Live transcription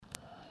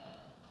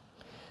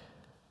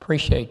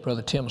Appreciate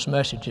Brother Tim's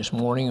message this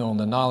morning on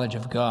the knowledge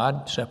of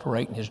God,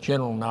 separating his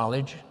general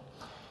knowledge,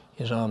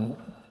 his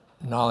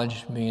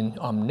knowledge being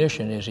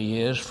omniscient as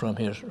he is, from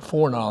his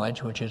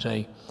foreknowledge, which is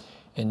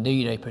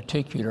indeed a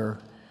particular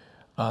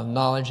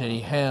knowledge that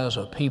he has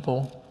of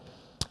people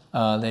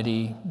that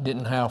he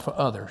didn't have for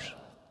others.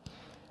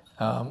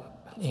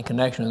 In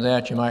connection with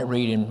that, you might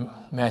read in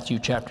Matthew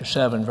chapter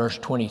 7, verse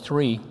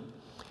 23,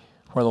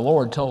 where the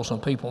Lord told some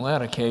people on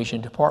that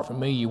occasion, "Depart from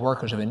me, you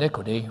workers of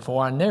iniquity,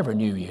 for I never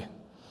knew you."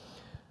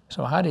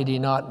 So how did he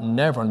not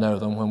never know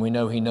them when we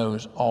know he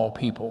knows all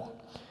people?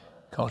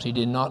 Because he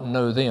did not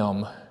know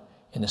them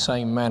in the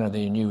same manner that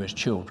he knew his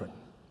children.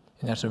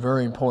 And that's a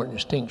very important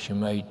distinction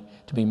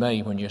to be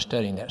made when you're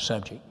studying that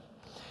subject.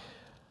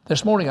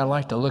 This morning I'd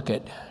like to look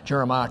at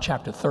Jeremiah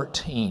chapter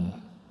 13.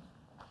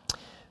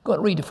 Go ahead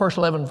and read the first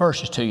 11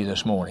 verses to you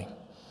this morning.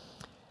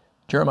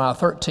 Jeremiah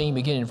 13,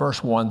 beginning in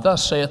verse 1,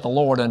 "Thus saith the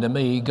Lord unto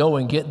me, Go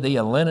and get thee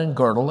a linen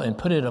girdle, and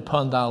put it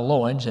upon thy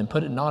loins, and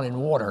put it not in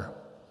water.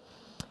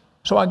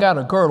 So I got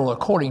a girdle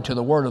according to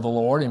the word of the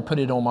Lord, and put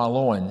it on my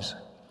loins.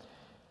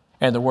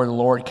 And the word of the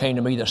Lord came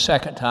to me the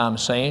second time,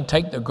 saying,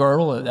 Take the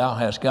girdle that thou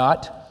hast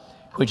got,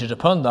 which is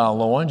upon thy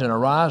loins, and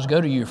arise,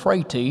 go to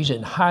Euphrates,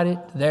 and hide it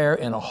there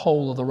in a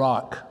hole of the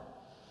rock.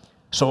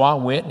 So I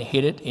went and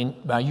hid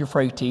it by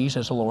Euphrates,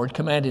 as the Lord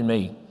commanded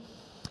me.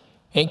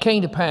 And it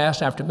came to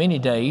pass after many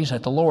days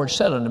that the Lord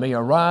said unto me,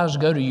 Arise,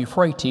 go to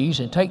Euphrates,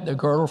 and take the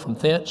girdle from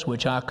thence,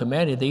 which I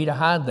commanded thee to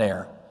hide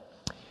there.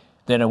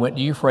 Then I went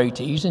to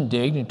Euphrates, and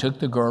digged, and took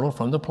the girdle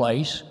from the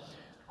place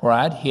where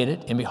I had hid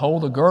it, and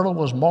behold, the girdle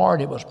was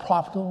marred, it was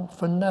profitable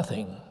for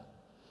nothing.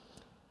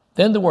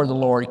 Then the word of the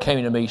Lord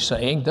came to me,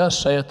 saying, Thus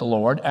saith the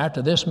Lord,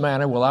 After this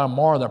manner will I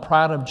mar the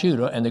pride of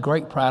Judah and the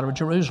great pride of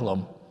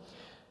Jerusalem.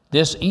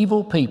 This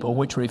evil people,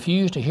 which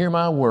refuse to hear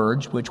my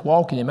words, which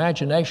walk in the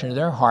imagination of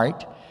their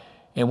heart,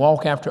 and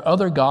walk after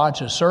other gods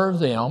to serve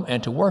them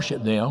and to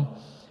worship them,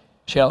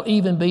 shall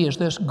even be as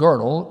this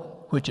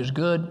girdle, which is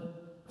good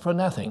for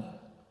nothing.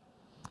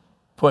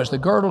 For as the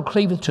girdle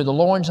cleaveth to the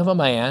loins of a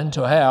man,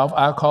 to have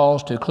I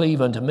caused to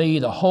cleave unto me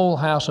the whole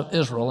house of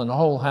Israel and the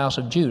whole house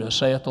of Judah,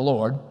 saith the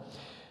Lord,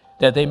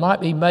 that they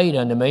might be made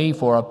unto me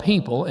for a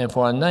people and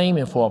for a name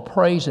and for a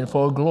praise and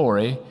for a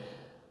glory,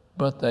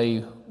 but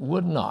they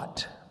would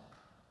not."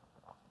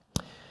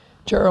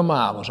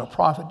 Jeremiah was a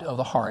prophet of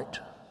the heart.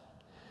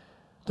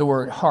 The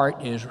word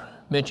heart is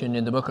mentioned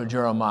in the book of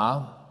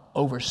Jeremiah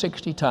over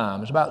 60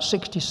 times. About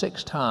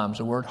 66 times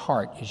the word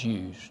heart is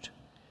used.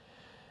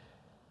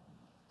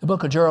 The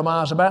book of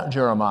Jeremiah is about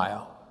Jeremiah.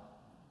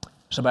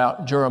 It's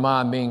about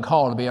Jeremiah being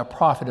called to be a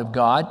prophet of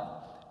God,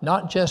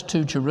 not just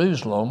to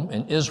Jerusalem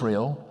and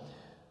Israel,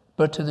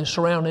 but to the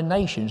surrounding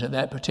nations at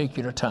that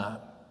particular time.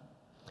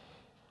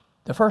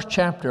 The first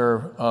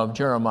chapter of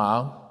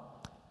Jeremiah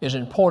is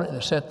important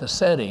to set the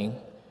setting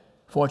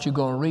for what you're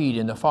going to read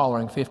in the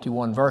following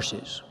 51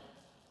 verses.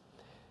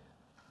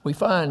 We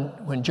find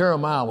when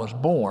Jeremiah was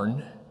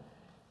born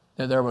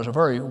that there was a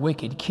very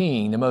wicked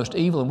king, the most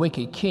evil and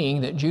wicked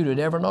king that Judah had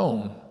ever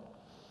known.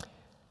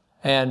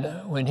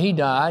 And when he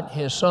died,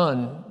 his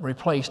son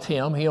replaced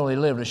him. He only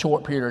lived a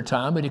short period of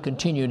time, but he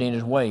continued in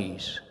his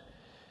ways.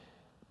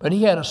 But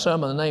he had a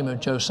son by the name of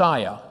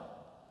Josiah.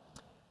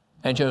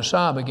 And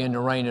Josiah began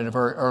to reign at a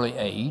very early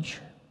age.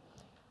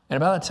 And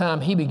about the time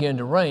he began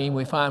to reign,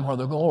 we find where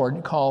the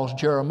Lord calls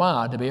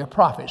Jeremiah to be a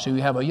prophet. So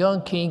you have a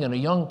young king and a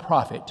young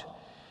prophet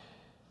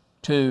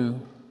to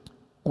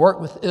work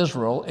with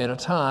Israel at a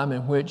time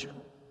in which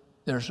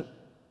there's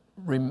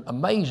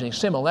amazing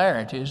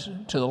similarities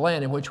to the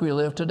land in which we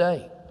live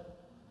today.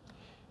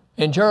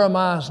 In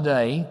Jeremiah's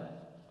day,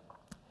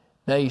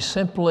 they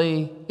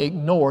simply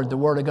ignored the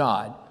Word of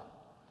God.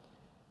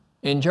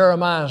 In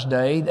Jeremiah's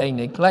day, they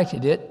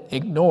neglected it,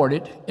 ignored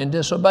it, and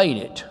disobeyed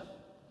it.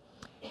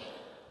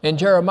 In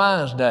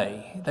Jeremiah's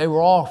day, they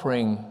were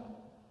offering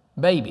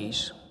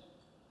babies,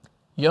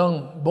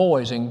 young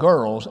boys and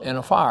girls in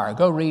a fire.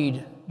 Go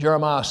read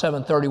Jeremiah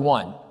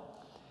 7:31.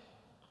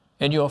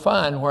 And you'll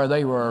find where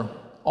they were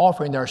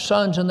offering their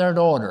sons and their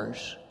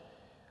daughters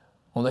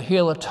on the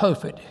hill of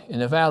Tophet in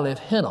the valley of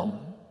Hinnom.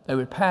 They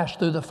would pass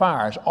through the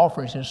fires,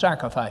 offerings and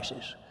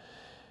sacrifices.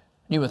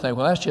 You would think,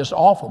 well, that's just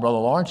awful, Brother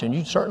Lawrence, and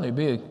you'd certainly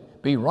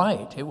be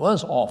right. It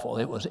was awful.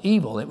 It was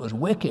evil. It was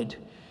wicked.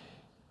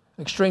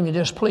 Extremely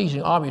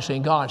displeasing, obviously,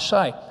 in God's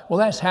sight. Well,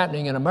 that's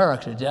happening in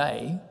America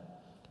today.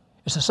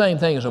 It's the same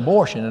thing as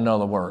abortion, in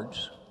other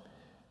words.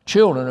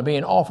 Children are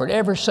being offered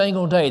every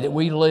single day that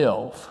we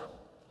live.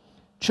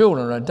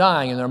 Children are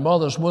dying in their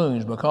mother's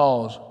wombs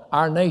because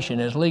our nation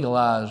has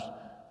legalized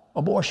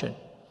abortion.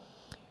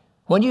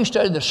 When you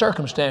study the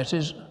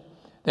circumstances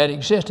that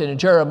existed in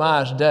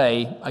Jeremiah's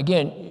day,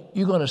 again,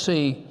 you're going to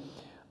see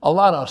a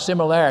lot of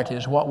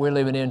similarities to what we're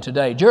living in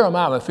today.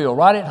 Jeremiah would feel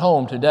right at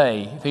home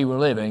today if he were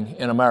living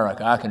in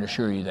America, I can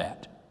assure you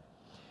that.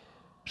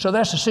 So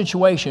that's the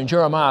situation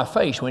Jeremiah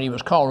faced when he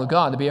was called of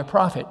God to be a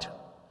prophet.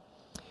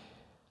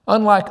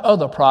 Unlike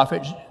other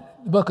prophets,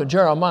 the book of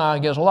Jeremiah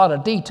gives a lot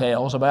of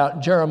details about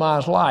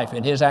Jeremiah's life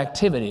and his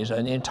activities,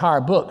 and the entire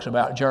book's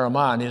about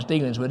Jeremiah and his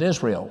dealings with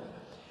Israel.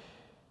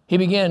 He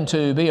began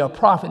to be a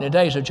prophet in the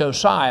days of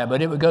Josiah, but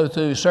it would go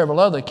through several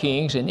other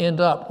kings and end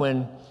up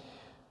when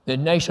the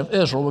nation of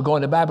Israel would go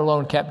into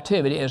Babylon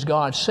captivity, as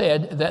God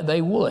said that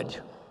they would.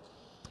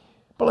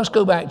 But let's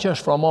go back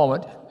just for a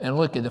moment and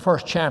look at the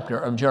first chapter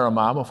of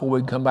Jeremiah before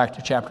we come back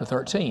to chapter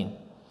 13.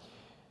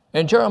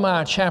 In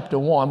Jeremiah chapter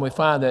 1, we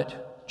find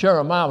that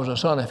Jeremiah was a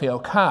son of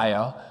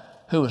Hilkiah,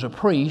 who was a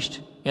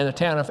priest in the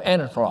town of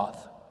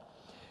Anathoth.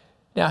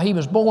 Now, he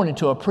was born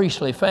into a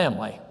priestly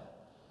family.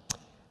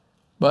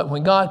 But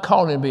when God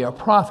called him to be a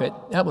prophet,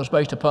 that was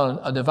based upon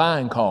a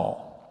divine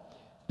call.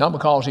 Not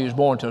because he was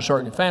born to a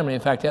certain family.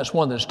 In fact, that's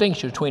one of the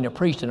distinctions between a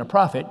priest and a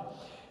prophet.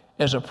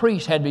 As a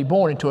priest had to be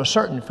born into a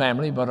certain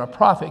family, but a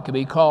prophet could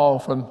be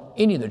called from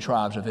any of the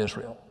tribes of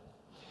Israel.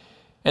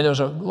 And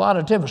there's a lot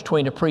of difference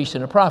between a priest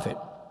and a prophet.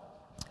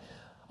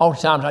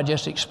 Oftentimes, I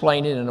just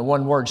explain it in a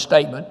one-word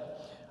statement.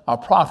 A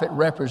prophet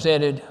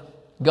represented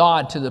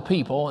God to the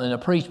people, and a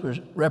priest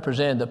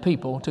represented the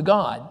people to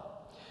God.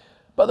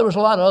 But there was a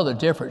lot of other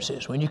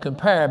differences when you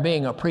compare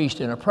being a priest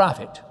and a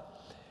prophet.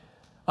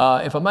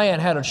 If a man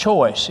had a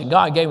choice, and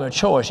God gave him a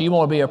choice, you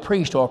want to be a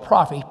priest or a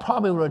prophet, he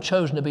probably would have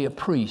chosen to be a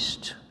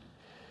priest.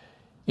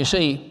 You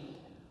see,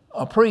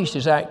 a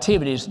priest's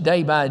activities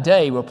day by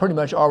day were pretty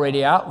much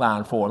already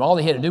outlined for him. All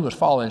he had to do was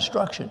follow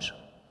instructions.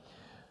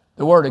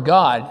 The Word of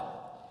God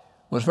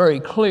was very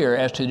clear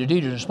as to the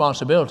duties and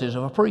responsibilities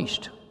of a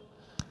priest.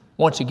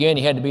 Once again,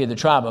 he had to be of the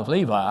tribe of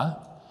Levi,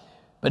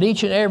 but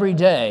each and every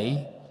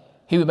day,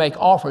 he would make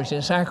offerings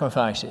and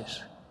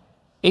sacrifices.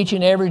 Each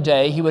and every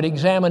day, he would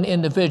examine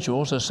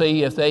individuals to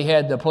see if they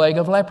had the plague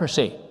of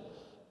leprosy.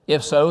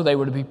 If so, they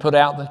were to be put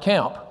out of the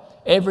camp.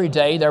 Every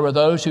day, there were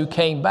those who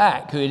came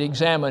back who had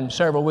examined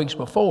several weeks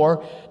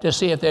before to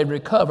see if they'd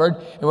recovered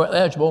and were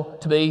eligible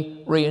to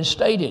be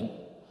reinstated.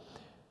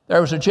 There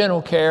was a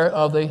general care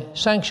of the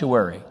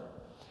sanctuary.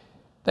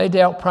 They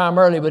dealt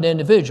primarily with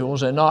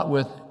individuals and not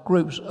with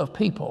groups of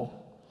people.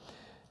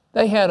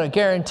 They had a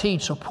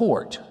guaranteed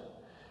support.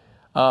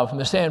 From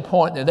the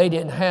standpoint that they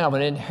didn't have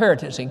an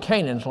inheritance in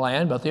Canaan's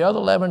land, but the other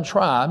 11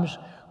 tribes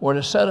were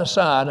to set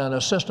aside on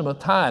a system of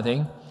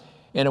tithing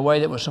in a way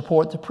that would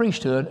support the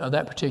priesthood of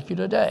that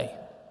particular day.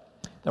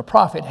 The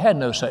prophet had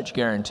no such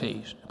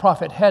guarantees. The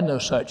prophet had no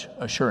such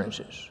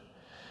assurances.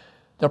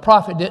 The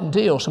prophet didn't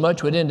deal so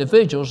much with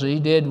individuals as he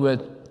did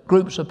with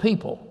groups of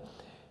people.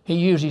 He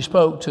usually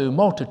spoke to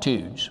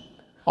multitudes,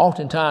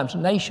 oftentimes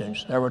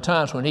nations. There were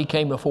times when he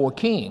came before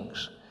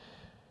kings.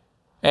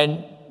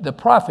 And the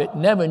prophet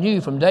never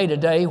knew from day to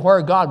day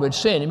where God would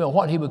send him or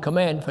what he would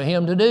command for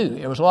him to do.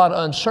 There was a lot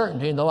of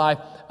uncertainty in the life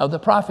of the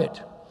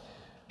prophet.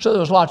 So there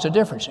was lots of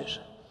differences.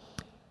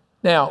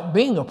 Now,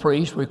 being a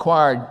priest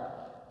required,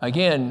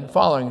 again,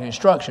 following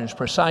instructions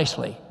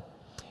precisely.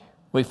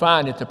 We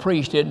find that the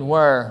priest didn't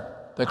wear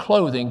the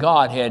clothing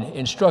God had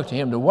instructed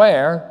him to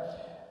wear,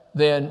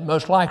 then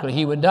most likely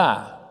he would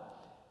die.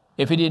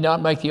 If he did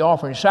not make the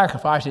offering and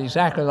sacrifice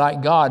exactly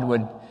like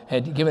God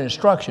had given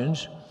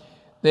instructions,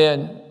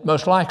 then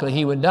most likely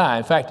he would die.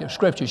 In fact, the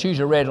scriptures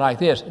usually read like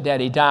this, that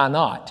he die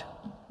not.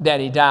 That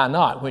he die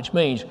not, which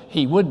means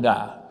he would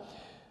die.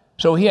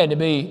 So he had to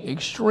be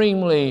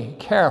extremely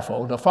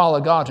careful to follow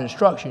God's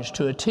instructions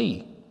to a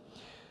T.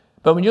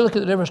 But when you look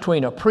at the difference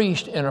between a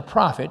priest and a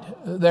prophet,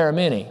 there are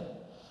many.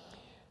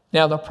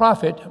 Now, the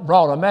prophet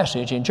brought a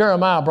message, and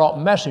Jeremiah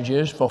brought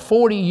messages for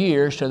 40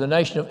 years to the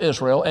nation of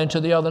Israel and to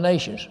the other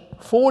nations.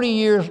 40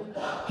 years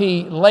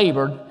he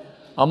labored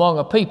among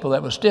a people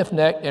that was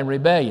stiff-necked and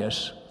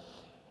rebellious.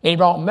 And he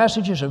brought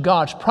messages of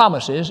God's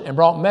promises and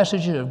brought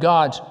messages of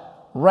God's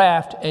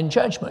wrath and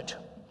judgment.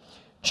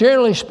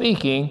 Generally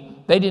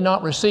speaking, they did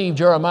not receive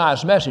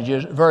Jeremiah's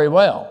messages very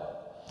well.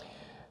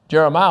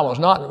 Jeremiah was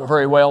not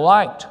very well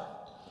liked.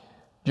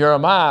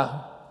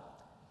 Jeremiah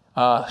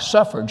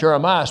suffered.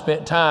 Jeremiah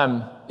spent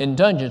time in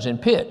dungeons and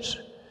pits.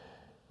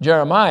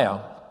 Jeremiah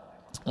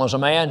was a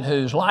man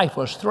whose life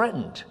was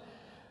threatened.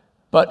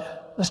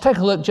 But let's take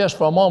a look just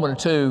for a moment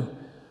or two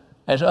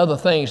as other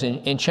things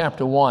in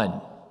chapter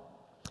 1.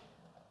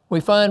 We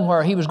find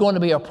where he was going to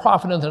be a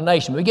prophet unto the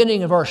nation.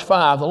 Beginning in verse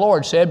 5, the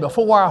Lord said,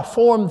 "Before I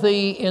formed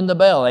thee in the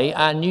belly,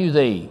 I knew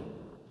thee."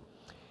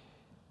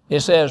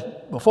 It says,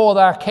 "Before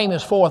thou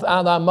camest forth out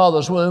of thy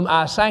mother's womb,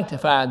 I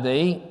sanctified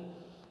thee,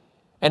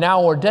 and I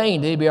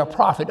ordained thee to be a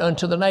prophet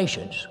unto the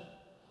nations."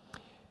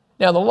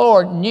 Now the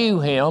Lord knew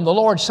him, the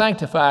Lord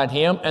sanctified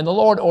him, and the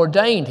Lord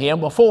ordained him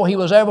before he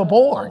was ever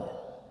born.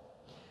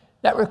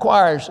 That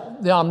requires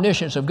the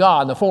omniscience of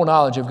God, the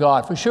foreknowledge of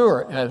God, for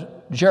sure, as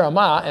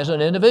Jeremiah as an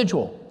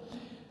individual.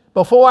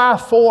 Before I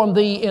formed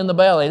thee in the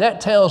belly, that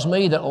tells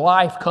me that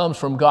life comes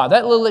from God.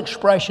 That little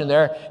expression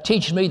there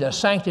teaches me the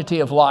sanctity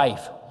of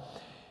life.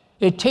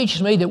 It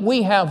teaches me that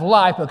we have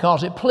life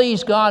because it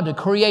pleased God to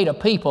create a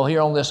people here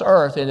on this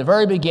earth in the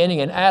very beginning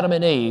in Adam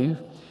and Eve,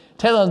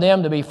 telling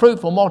them to be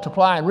fruitful,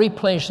 multiply, and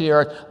replenish the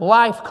earth.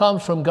 Life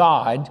comes from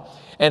God,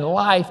 and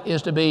life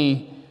is to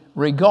be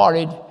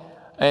regarded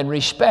and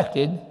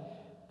respected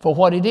for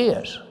what it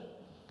is.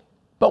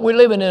 But we're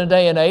living in a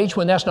day and age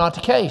when that's not the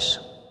case.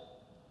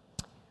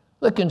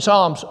 Look in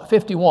Psalms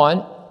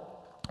 51,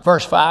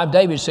 Verse 5,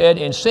 David said,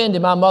 "In sin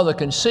did my mother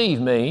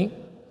conceive me.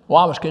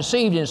 Well, I was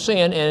conceived in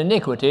sin, and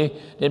iniquity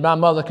did my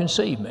mother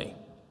conceive me."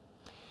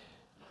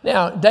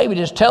 Now, David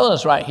is telling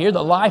us right here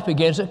that life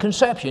begins at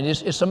conception.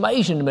 It's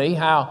amazing to me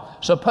how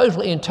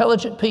supposedly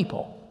intelligent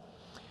people,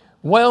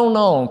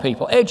 well-known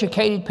people,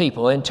 educated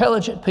people,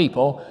 intelligent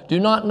people do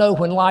not know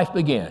when life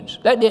begins.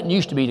 That didn't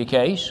used to be the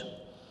case.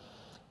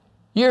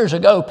 Years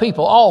ago,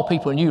 all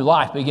people knew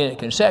life began at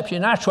conception,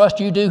 and I trust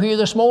you do here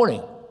this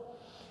morning.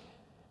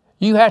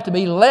 You have to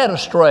be led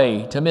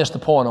astray to miss the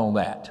point on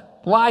that.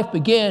 Life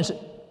begins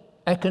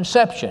at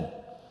conception.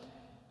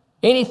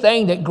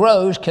 Anything that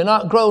grows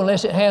cannot grow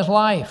unless it has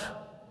life.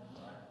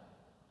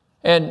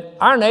 And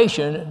our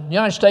nation, the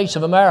United States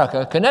of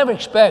America, can never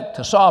expect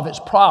to solve its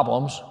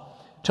problems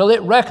till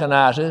it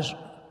recognizes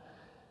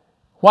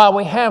why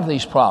we have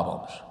these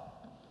problems.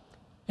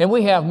 And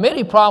we have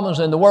many problems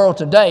in the world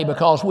today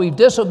because we've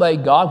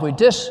disobeyed God, we've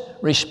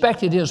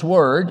disrespected His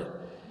Word,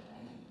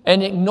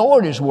 and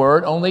ignored His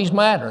Word on these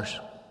matters.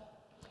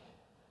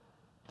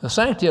 The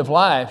sanctity of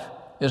life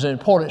is an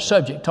important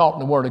subject taught in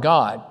the Word of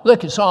God.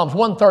 Look at Psalms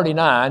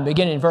 139,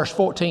 beginning in verse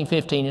 14,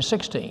 15, and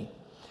 16.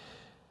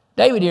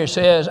 David here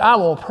says, "I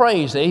will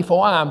praise Thee,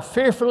 for I am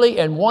fearfully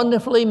and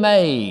wonderfully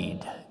made."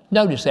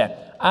 Notice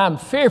that. I'm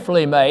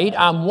fearfully made,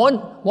 I'm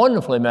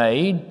wonderfully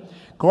made.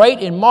 Great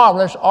and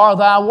marvelous are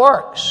Thy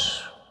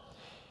works.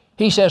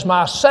 He says,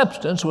 "My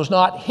substance was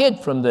not hid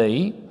from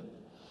Thee."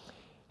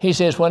 He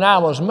says, "When I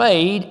was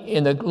made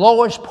in the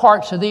lowest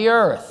parts of the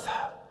earth."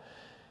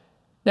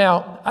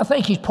 Now, I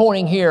think he's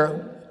pointing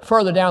here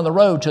further down the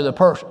road to the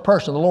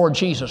person of the Lord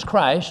Jesus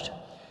Christ,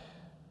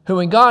 who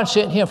when God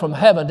sent Him from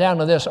heaven down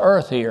to this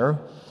earth here,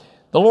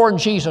 the Lord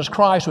Jesus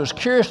Christ was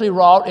curiously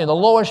wrought in the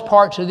lowest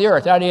parts of the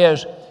earth. That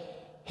is,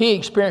 He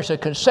experienced a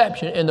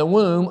conception in the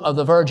womb of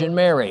the Virgin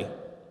Mary.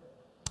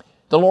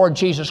 The Lord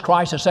Jesus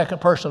Christ, the second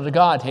person of the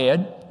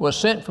Godhead, was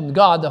sent from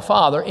God the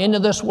Father into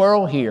this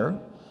world here.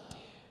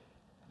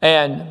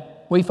 And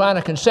we find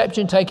a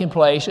conception taking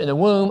place in the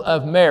womb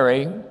of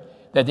Mary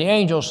that the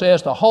angel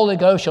says, "The Holy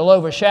Ghost shall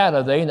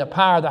overshadow thee, and the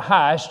power of the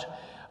highest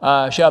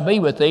shall be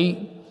with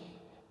thee.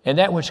 And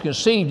that which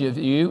conceived of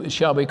you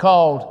shall be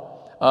called,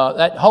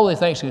 that holy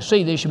things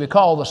conceived thee shall be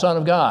called the Son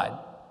of God."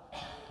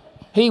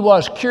 He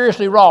was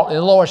curiously wrought in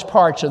the lowest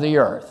parts of the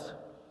earth.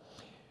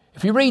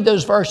 If you read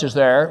those verses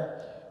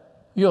there,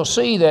 you'll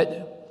see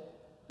that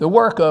the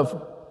work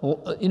of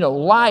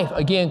life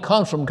again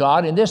comes from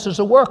God, and this is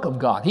the work of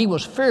God. He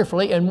was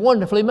fearfully and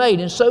wonderfully made,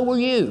 and so were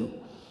you.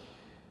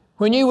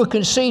 When you were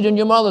conceived in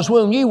your mother's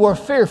womb, you were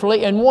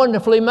fearfully and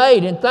wonderfully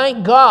made, and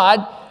thank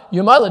God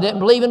your mother didn't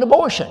believe in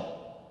abortion.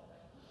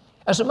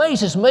 It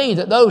amazes me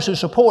that those who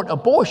support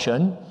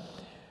abortion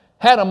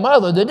had a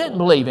mother that didn't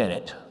believe in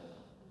it,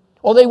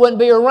 or they wouldn't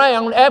be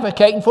around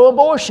advocating for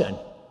abortion.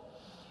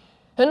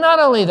 And not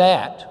only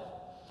that,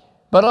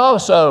 but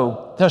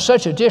also there's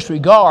such a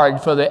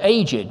disregard for the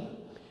aged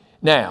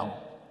now.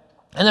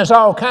 And there's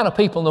all kind of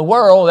people in the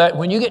world that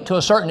when you get to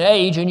a certain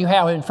age and you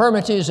have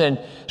infirmities and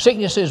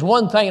sicknesses,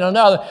 one thing and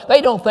another,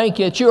 they don't think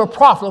that you're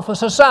profitable for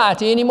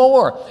society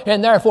anymore.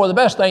 And therefore, the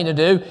best thing to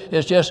do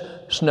is just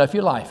snuff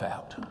your life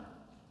out.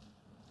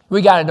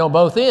 We got to know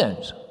both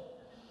ends.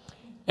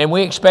 And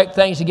we expect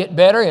things to get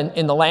better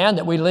in the land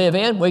that we live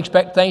in. We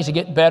expect things to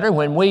get better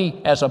when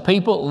we, as a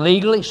people,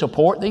 legally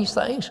support these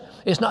things.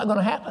 It's not going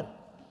to happen.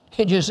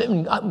 It just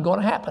isn't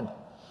going to happen.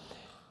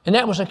 And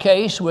that was the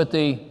case with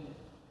the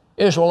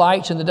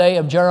Israelites in the day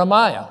of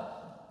Jeremiah,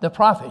 the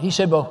prophet. He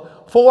said,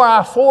 "Before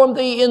I formed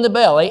thee in the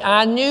belly,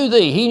 I knew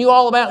thee." He knew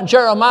all about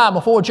Jeremiah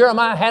before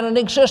Jeremiah had an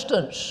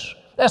existence.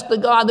 That's the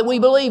God that we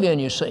believe in,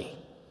 you see.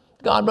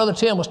 God Brother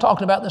Tim was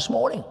talking about this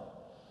morning.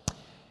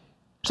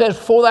 It says,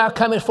 "Before thou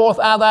comest forth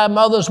out of thy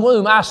mother's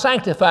womb, I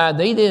sanctified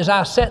thee, that is,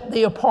 I set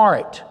thee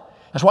apart."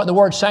 That's what the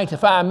word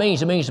sanctify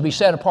means. It means to be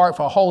set apart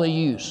for holy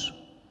use.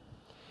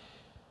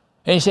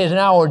 And he says, "And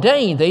I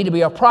ordained thee to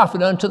be a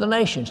prophet unto the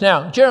nations."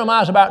 Now,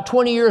 Jeremiah is about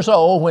 20 years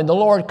old when the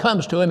Lord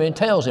comes to him and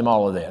tells him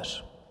all of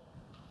this.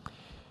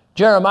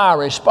 Jeremiah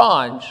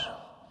responds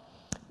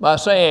by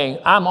saying,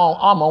 I'm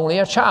only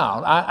a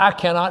child. I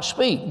cannot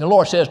speak. And the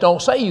Lord says,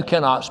 "Don't say you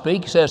cannot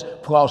speak." He says,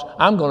 "Because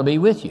I'm going to be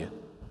with you.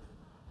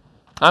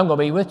 I'm going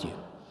to be with you."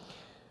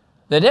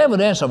 The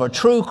evidence of a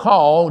true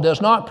call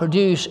does not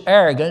produce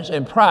arrogance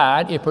and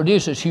pride. It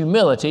produces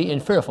humility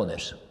and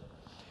fearfulness.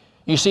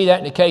 You see that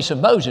in the case of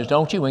Moses,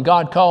 don't you? When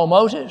God called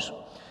Moses,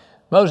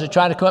 Moses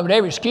tried to come up with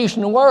every excuse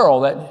in the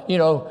world that,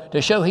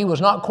 to show he was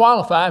not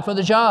qualified for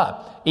the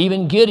job.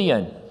 Even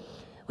Gideon,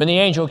 when the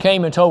angel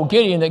came and told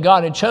Gideon that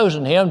God had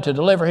chosen him to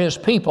deliver his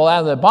people out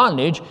of their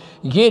bondage,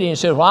 Gideon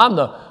said,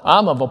 "Well,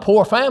 I'm of a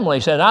poor family."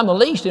 He said, "I'm the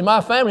least in my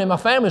family, and my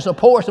family is the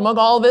poorest among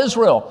all of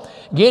Israel."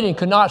 Gideon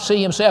could not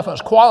see himself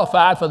as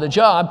qualified for the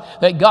job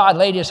that God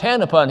laid His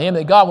hand upon him,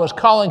 that God was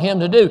calling him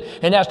to do.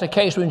 And that's the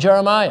case with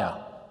Jeremiah.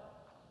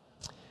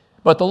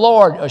 But the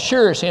Lord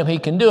assures him he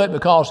can do it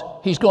because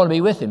He's going to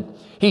be with him.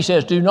 He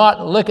says, "Do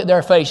not look at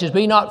their faces.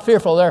 Be not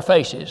fearful of their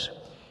faces."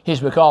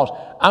 He's because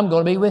I'm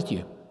going to be with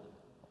you.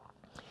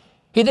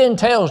 He then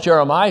tells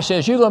Jeremiah, he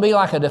says, "You're going to be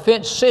like a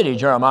defense city,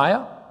 Jeremiah."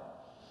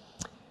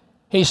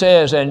 He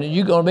says, and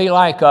you're going to be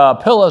like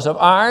pillars of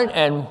iron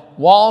and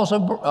walls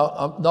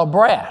of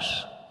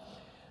brass.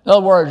 In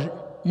other words,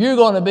 you're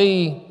going to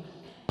be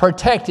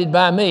protected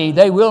by me.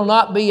 They will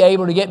not be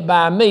able to get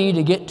by me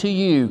to get to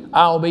you.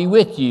 I'll be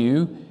with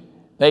you.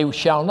 They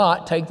shall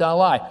not take thy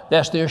life.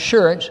 That's the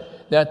assurance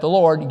that the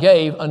Lord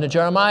gave unto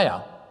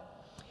Jeremiah.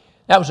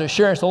 That was the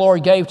assurance the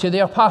Lord gave to the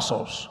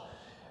apostles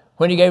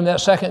when he gave them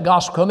that second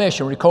gospel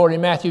commission recorded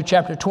in Matthew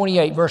chapter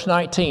 28, verse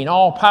 19.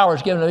 All power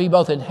is given to me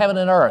both in heaven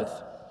and earth.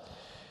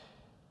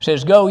 It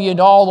says, go ye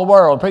into all the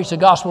world, preach the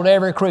gospel to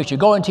every creature.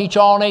 Go and teach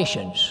all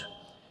nations,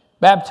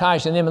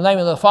 baptizing them in the name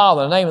of the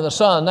Father, in the name of the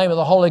Son, in the name of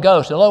the Holy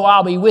Ghost. And lo,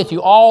 I'll be with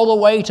you all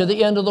the way to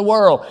the end of the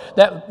world.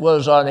 That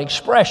was an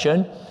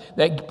expression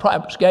that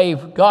perhaps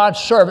gave God's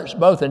servants,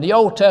 both in the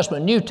Old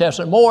Testament and New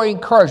Testament, more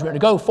encouragement to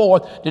go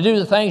forth to do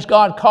the things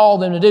God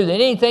called them to do than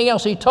anything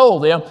else he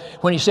told them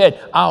when he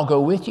said, I'll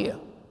go with you.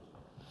 You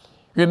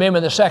remember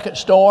the second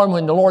storm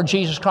when the Lord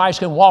Jesus Christ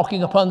came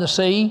walking upon the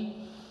sea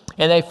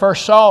and they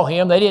first saw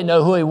him. They didn't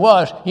know who he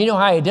was. You know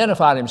how he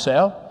identified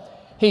himself?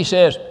 He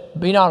says,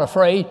 be not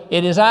afraid,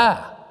 it is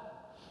I.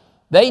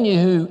 They knew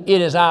who it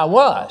is I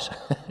was.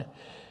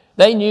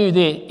 They knew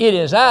that it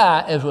is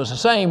I was the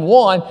same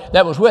one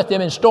that was with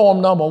them in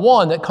storm number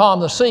 1 that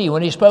calmed the sea.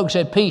 When he spoke,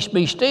 said, peace,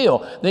 be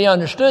still. They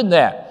understood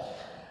that.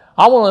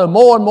 I want to know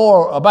more and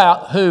more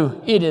about who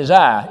it is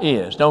I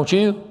is, don't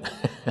you?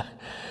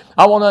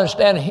 I want to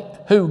understand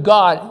who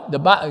God, the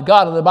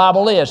God of the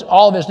Bible is,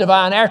 all of his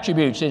divine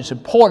attributes. It's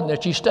important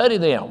that you study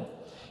them.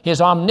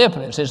 His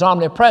omnipotence, his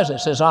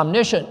omnipresence, his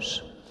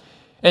omniscience.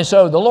 And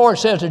so the Lord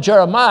says to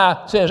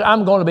Jeremiah, says,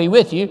 I'm going to be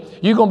with you.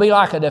 You're going to be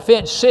like a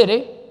defense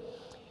city.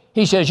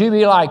 He says, you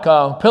be like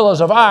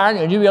pillars of iron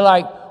and you be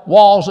like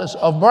walls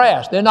of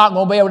brass. They're not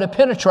going to be able to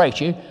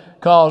penetrate you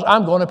because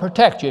I'm going to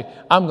protect you.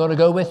 I'm going to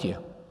go with you.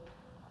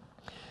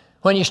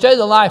 When you study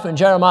the life of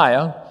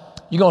Jeremiah,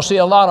 you're going to see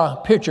a lot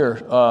of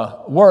picture,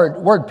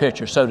 word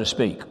pictures, so to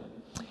speak.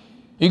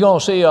 You're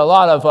going to see a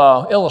lot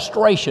of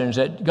illustrations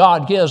that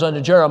God gives unto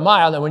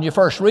Jeremiah that when you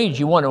first read it,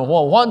 you wonder,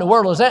 well, what in the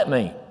world does that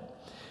mean?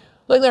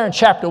 Look there in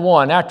chapter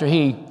 1, after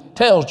he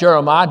tells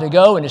Jeremiah to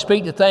go and to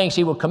speak the things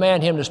he will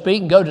command him to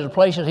speak and go to the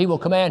places he will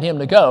command him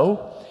to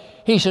go.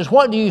 He says,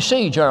 what do you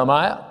see,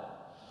 Jeremiah?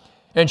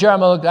 And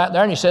Jeremiah looked out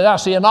there and he said, I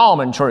see an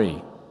almond tree.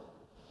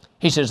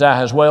 He says, thou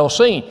hast well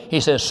seen.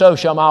 He says, so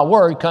shall my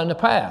word come to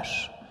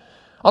pass.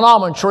 An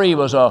almond tree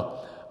was a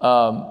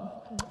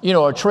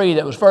tree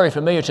that was very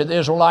familiar to the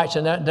Israelites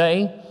in that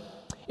day.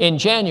 In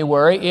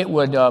January, it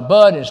would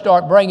bud and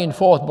start bringing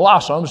forth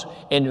blossoms,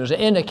 and it was an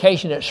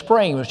indication that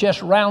spring was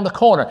just around the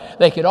corner.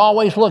 They could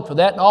always look for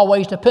that and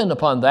always depend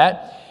upon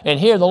that. And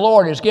here the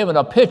Lord has given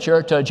a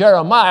picture to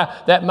Jeremiah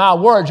that my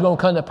word's going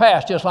to come to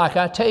pass, just like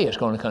I tell you it's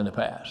going to come to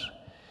pass.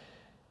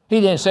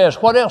 He then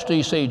says, what else do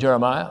you see,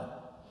 Jeremiah?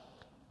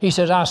 He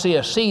says, I see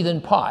a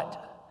seething pot.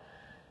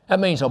 That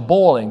means a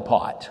boiling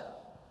pot.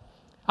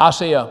 I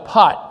see a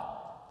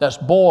pot that's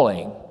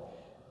boiling.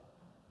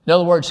 In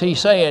other words,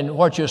 he's saying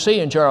what you see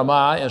in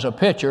Jeremiah is a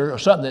picture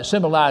of something that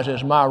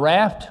symbolizes my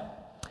wrath,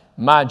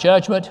 my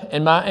judgment,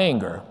 and my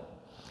anger.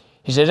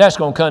 He says that's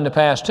going to come to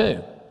pass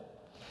too.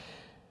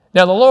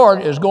 Now the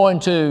Lord is going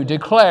to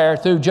declare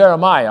through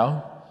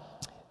Jeremiah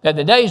that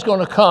the day is going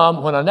to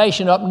come when a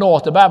nation up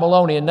north, the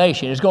Babylonian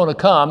nation, is going to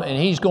come and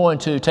he's going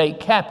to take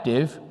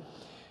captive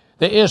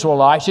the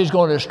Israelites. He's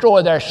going to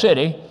destroy their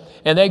city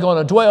and they're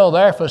going to dwell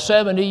there for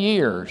 70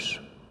 years.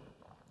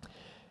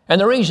 And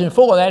the reason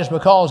for that is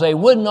because they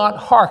would not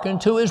hearken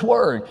to his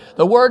word.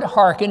 The word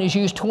hearken is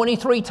used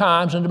 23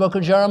 times in the book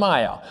of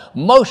Jeremiah.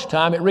 Most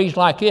time it reads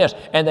like this,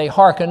 and they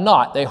hearken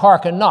not, they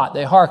hearken not,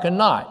 they hearken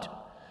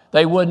not.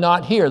 They would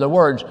not hear the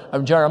words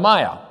of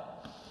Jeremiah.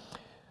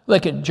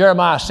 Look at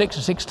Jeremiah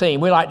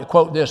 6:16. We like to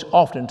quote this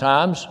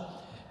oftentimes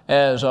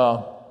as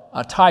a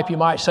type, you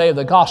might say, of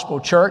the gospel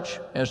church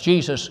as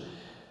Jesus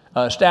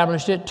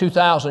established it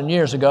 2,000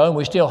 years ago, and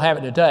we still have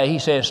it today. He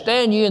says,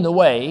 stand ye in the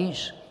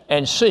ways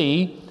and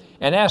see,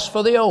 and ask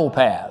for the old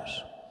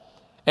paths,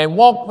 and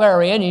walk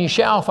therein, and you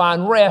shall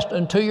find rest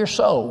unto your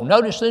soul.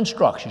 Notice the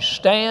instructions.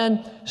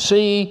 Stand,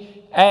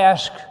 see,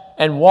 ask,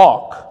 and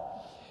walk.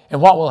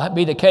 And what will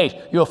be the case?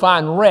 You'll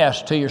find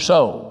rest to your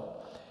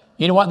soul.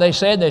 You know what they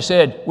said? They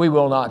said, we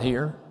will not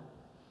hear,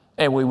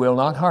 and we will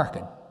not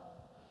hearken.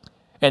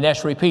 And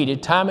that's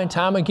repeated time and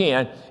time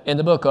again in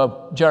the book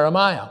of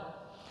Jeremiah.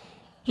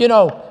 You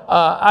know,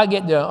 I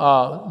get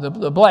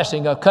the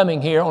blessing of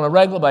coming here on a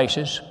regular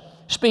basis,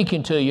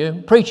 speaking to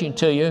you, preaching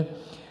to you,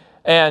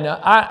 and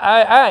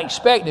I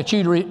expect that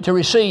you to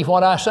receive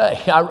what I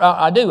say.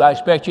 I do. I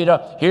expect you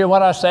to hear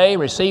what I say,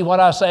 receive what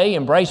I say,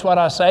 embrace what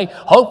I say,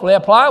 hopefully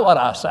apply what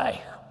I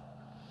say.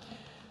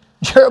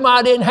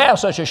 Jeremiah didn't have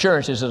such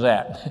assurances as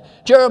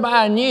that.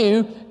 Jeremiah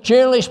knew,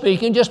 generally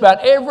speaking, just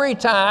about every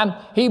time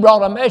he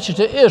brought a message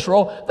to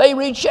Israel, they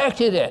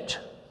rejected it.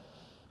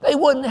 They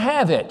wouldn't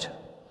have it.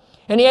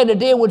 And he had to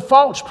deal with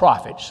false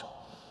prophets.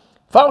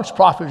 False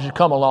prophets would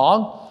come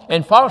along,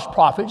 and false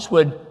prophets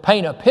would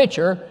paint a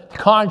picture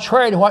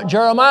contrary to what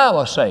Jeremiah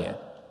was saying.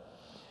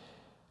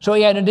 So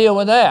he had to deal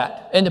with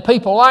that. And the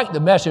people liked the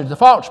message of the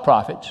false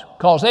prophets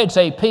because they'd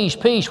say peace,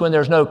 peace when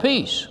there's no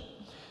peace.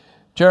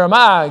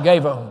 Jeremiah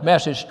gave a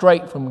message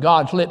straight from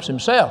God's lips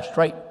himself,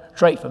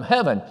 straight from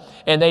heaven.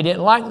 And they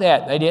didn't like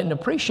that. They didn't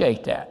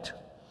appreciate that.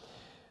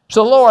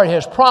 So the Lord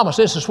has promised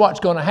this is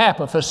what's going to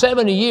happen. For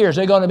 70 years,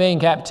 they're going to be in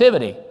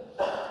captivity.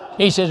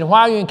 He says, and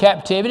while you're in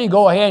captivity,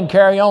 go ahead and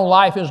carry on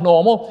life as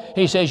normal.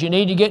 He says, you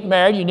need to get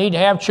married, you need to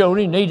have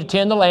children, you need to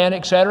tend the land,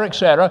 etc.,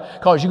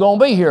 because you're going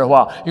to be here a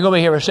while. You're going to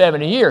be here for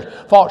 70 years.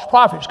 False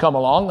prophets come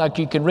along, like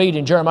you can read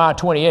in Jeremiah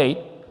 28.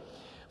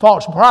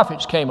 False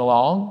prophets came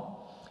along,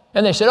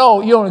 and they said,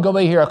 oh, you're only going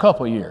to be here a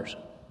couple of years.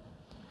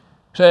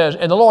 It says,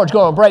 and the Lord's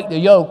going to break the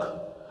yoke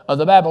of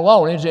the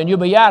Babylonians, and you'll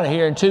be out of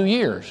here in 2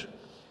 years.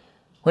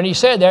 When he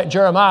said that,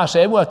 Jeremiah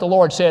said, well, if the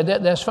Lord said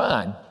that, that's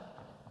fine.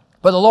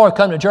 But the Lord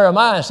come to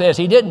Jeremiah and says,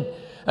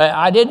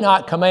 I did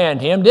not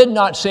command him, did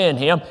not send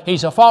him.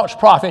 He's a false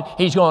prophet.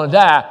 He's going to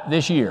die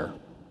this year.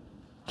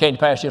 Came to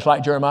pass just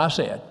like Jeremiah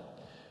said.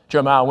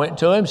 Jeremiah went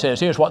to him and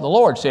says, here's what the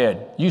Lord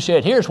said. You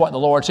said, here's what the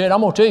Lord said.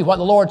 I'm going to tell you what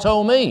the Lord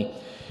told me.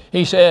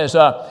 He says,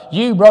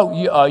 you broke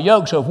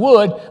yokes of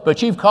wood,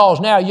 but you've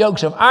caused now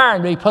yokes of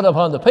iron to be put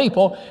upon the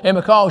people. And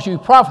because you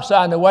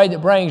prophesied in a way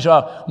that brings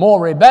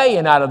more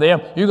rebellion out of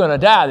them, you're going to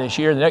die this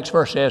year. The next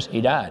verse says,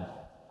 he died.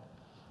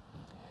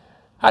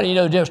 How do you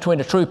know the difference between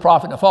a true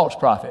prophet and a false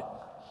prophet?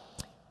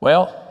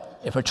 Well,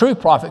 if a true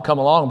prophet come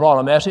along and brought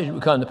a message, it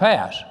would come to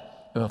pass.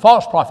 If a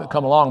false prophet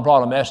come along and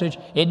brought a message,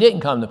 it didn't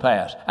come to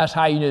pass. That's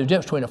how you know the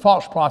difference between a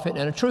false prophet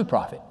and a true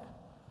prophet.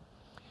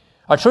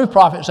 A true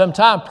prophet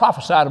sometimes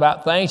prophesied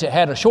about things that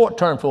had a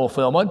short-term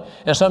fulfillment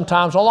and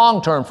sometimes a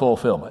long-term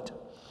fulfillment.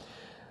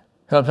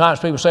 Sometimes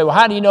people say, well,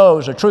 how do you know it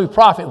was a true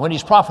prophet when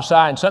he's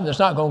prophesying something that's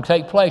not going to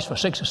take place for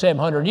 600 or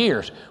 700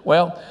 years?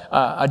 Well,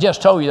 I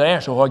just told you the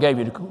answer before I gave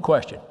you the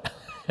question.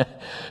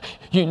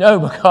 You know,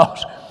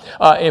 because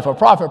if a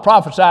prophet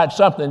prophesied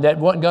something that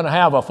wasn't going to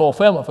have a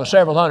fulfillment for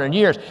several hundred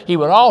years, he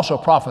would also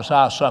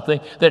prophesy something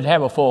that would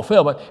have a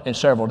fulfillment in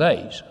several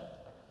days.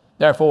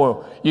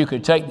 Therefore, you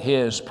could take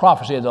his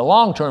prophecy of the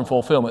long-term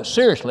fulfillment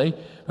seriously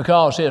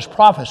because his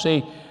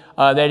prophecy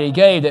that he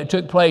gave that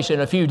took place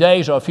in a few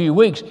days or a few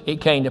weeks, it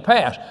came to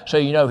pass. So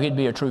you know he'd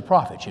be a true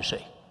prophet, you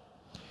see.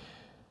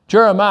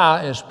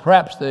 Jeremiah is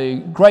perhaps the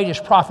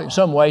greatest prophet in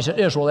some ways that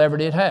Israel ever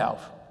did have.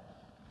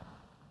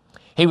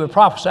 He would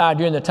prophesy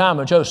during the time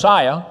of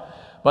Josiah,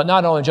 but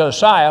not only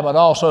Josiah, but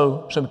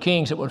also some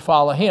kings that would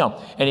follow him.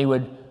 And he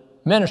would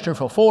minister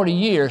for 40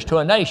 years to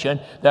a nation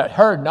that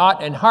heard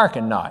not and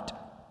hearkened not.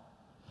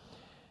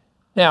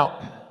 Now,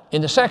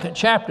 in the second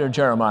chapter of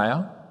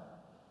Jeremiah,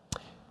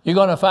 you're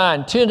going to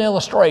find 10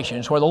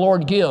 illustrations where the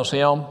Lord gives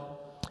him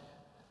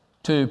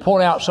to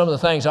point out some of the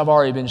things I've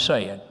already been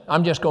saying.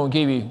 I'm just going to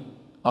give you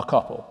a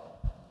couple.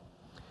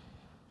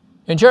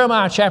 In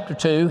Jeremiah chapter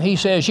 2, he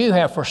says, you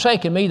have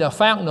forsaken me, the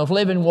fountain of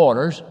living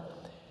waters,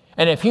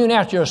 and have hewn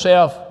out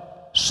yourself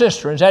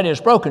cisterns, that is,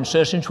 broken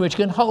cisterns, which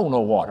can hold no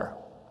water.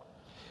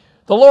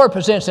 The Lord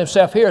presents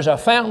himself here as a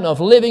fountain of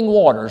living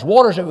waters,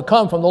 waters that would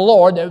come from the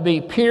Lord that would be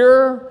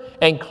pure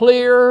and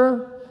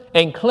clear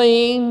and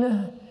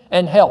clean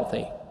and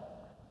healthy.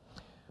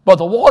 But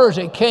the waters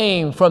that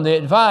came from the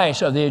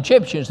advice of the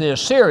Egyptians, the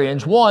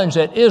Assyrians, ones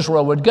that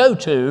Israel would go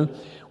to,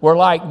 were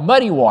like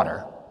muddy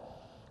water,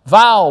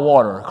 vile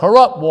water,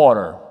 corrupt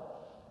water,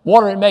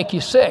 water that make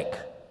you sick.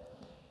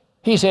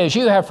 He says,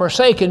 you have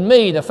forsaken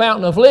me, the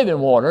fountain of living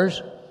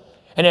waters,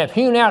 and have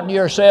hewn out to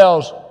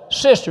yourselves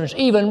cisterns,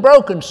 even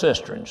broken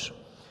cisterns.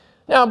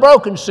 Now, a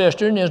broken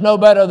cistern is no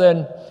better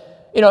than,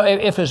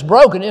 if it's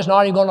broken, it's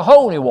not even going to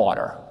hold any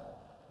water.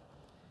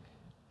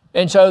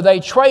 And so they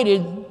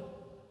traded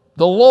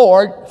the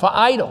Lord for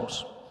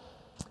idols.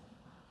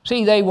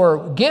 See, they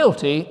were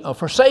guilty of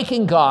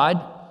forsaking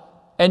God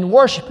and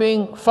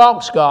worshiping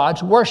false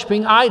gods,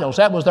 worshiping idols.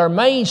 That was their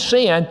main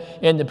sin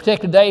in the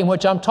particular day in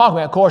which I'm talking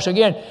about. Of course,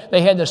 again,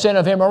 they had the sin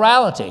of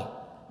immorality.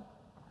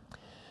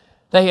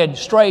 They had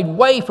strayed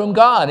away from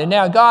God, and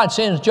now God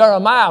sends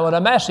Jeremiah with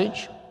a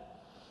message.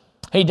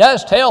 He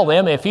does tell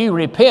them, if you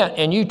repent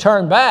and you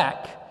turn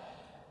back,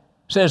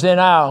 says, then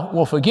I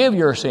will forgive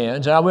your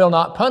sins and I will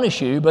not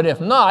punish you, but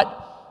if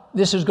not,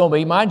 this is going to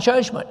be my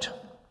judgment.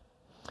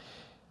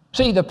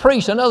 See, the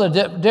priest, another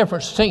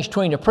difference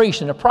between the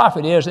priest and the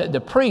prophet is that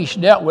the priest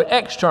dealt with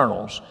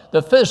externals,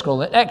 the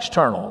physical and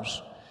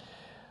externals,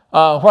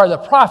 where the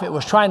prophet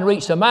was trying to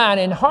reach the mind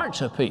and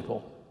hearts of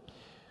people.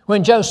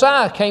 When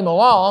Josiah came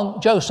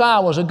along,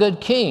 Josiah was a good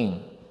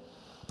king,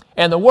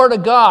 and the Word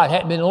of God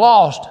had been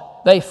lost.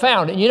 They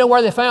found it. You know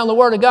where they found the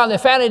Word of God? They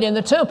found it in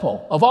the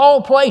temple. Of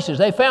all places,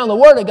 they found the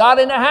Word of God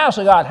in the house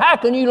of God. How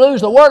can you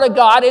lose the Word of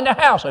God in the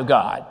house of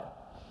God?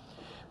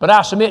 But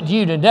I submit to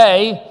you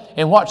today,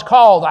 in what's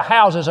called the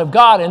houses of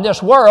God in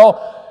this world,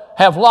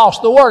 have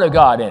lost the Word of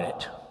God in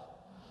it.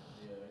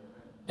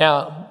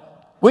 Now,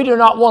 we do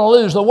not want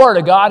to lose the Word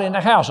of God in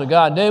the house of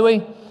God, do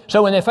we?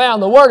 So when they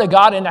found the Word of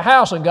God in the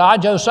house of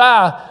God,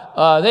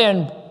 Josiah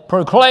then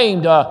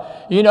proclaimed,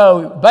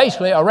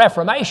 basically a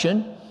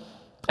reformation.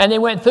 And they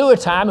went through a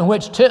time in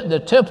which the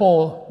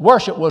temple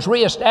worship was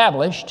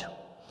reestablished.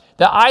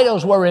 The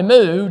idols were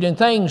removed and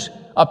things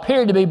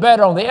appeared to be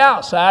better on the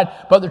outside,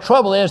 but the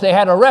trouble is they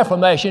had a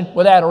reformation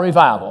without a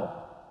revival.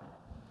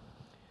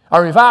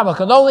 A revival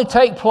can only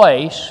take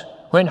place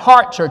when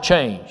hearts are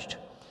changed.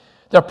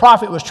 The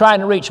prophet was trying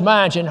to reach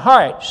minds and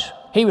hearts.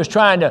 He was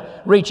trying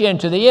to reach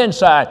into the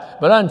inside,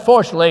 but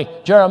unfortunately,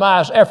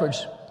 Jeremiah's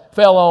efforts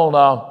fell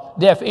on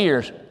deaf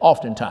ears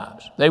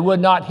oftentimes. They would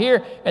not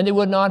hear and they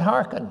would not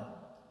hearken.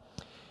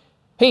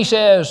 He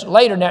says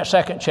later in that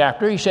second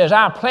chapter, he says,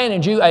 I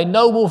planted you a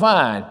noble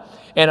vine.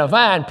 And a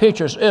vine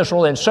pictures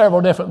Israel in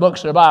several different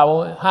books of the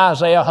Bible,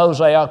 Isaiah,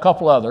 Hosea, a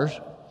couple others.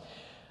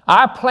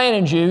 I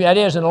planted you, that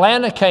is, in the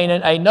land of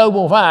Canaan, a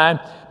noble vine,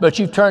 but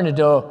you've turned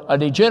into a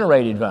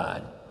degenerated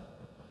vine.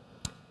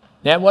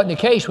 That wasn't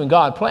the case when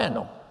God planted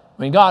them.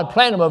 When God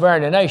planted them over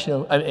in the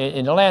nation,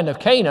 in the land of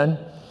Canaan,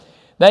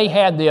 they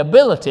had the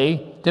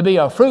ability to be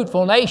a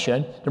fruitful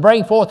nation, to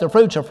bring forth the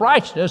fruits of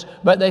righteousness,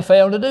 but they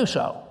failed to do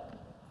so.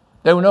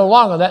 They were no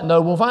longer that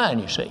noble vine,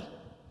 you see.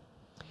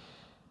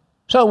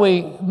 So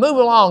we move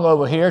along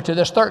over here to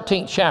this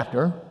 13th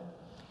chapter,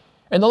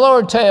 and the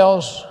Lord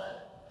tells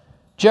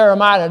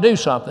Jeremiah to do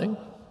something.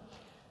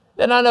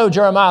 Then I know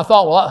Jeremiah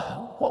thought,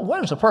 well,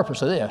 what is the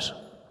purpose of this?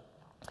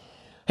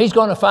 He's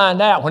going to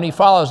find out when he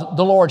follows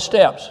the Lord's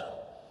steps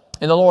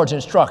and the Lord's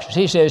instructions.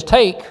 He says,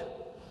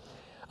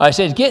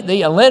 get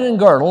thee a linen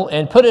girdle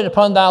and put it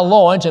upon thy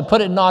loins and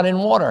put it not in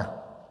water.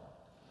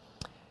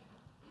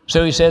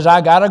 So he says,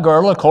 I got a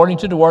girdle according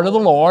to the word of the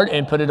Lord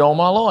and put it on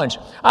my loins.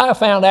 I have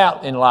found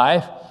out in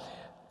life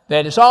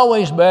that it's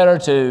always better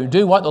to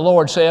do what the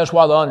Lord says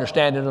whether I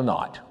understand it or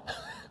not.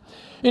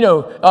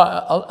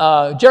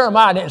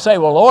 Jeremiah didn't say,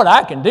 well, Lord,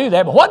 I can do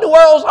that, but what in the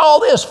world is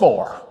all this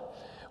for?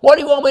 What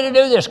do you want me to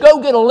do this?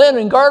 Go get a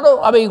linen girdle?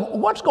 I mean,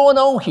 what's going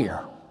on here?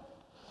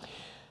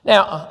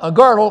 Now, a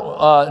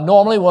girdle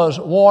normally was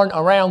worn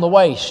around the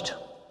waist.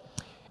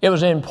 It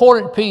was an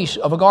important piece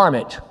of a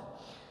garment.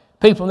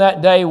 People in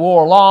that day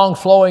wore long,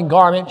 flowing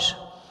garments,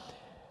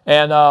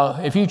 and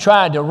if you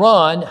tried to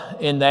run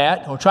in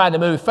that or tried to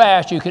move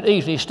fast, you could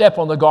easily step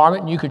on the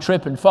garment and you could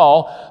trip and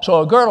fall.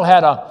 So a girdle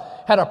had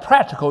a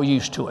practical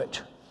use to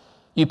it.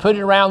 You put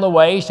it around the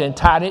waist and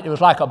tied it. It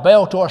was like a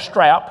belt or a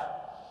strap,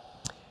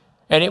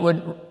 and it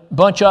would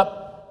bunch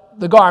up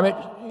the garment,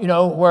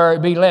 where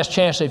it'd be less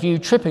chance of you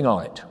tripping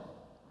on it.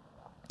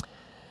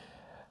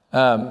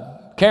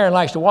 Karen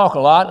likes to walk a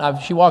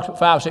lot. She walks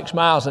 5 or 6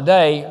 miles a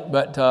day,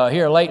 but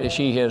here lately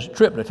she has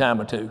tripped a time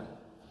or two.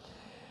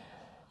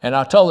 And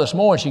I told her this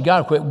morning she's got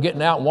to quit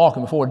getting out and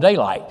walking before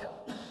daylight.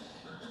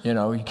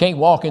 You can't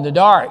walk in the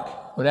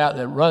dark without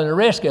running the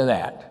risk of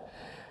that.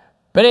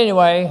 But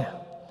anyway,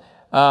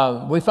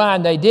 we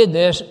find they did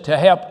this to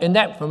help, and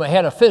that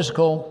had a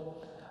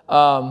physical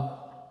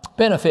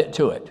benefit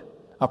to it,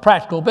 a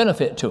practical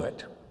benefit to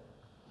it.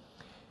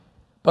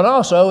 But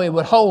also it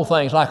would hold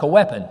things like a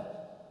weapon.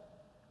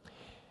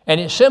 And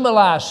it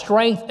symbolized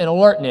strength and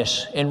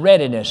alertness and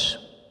readiness.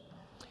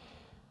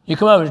 You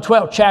come over to the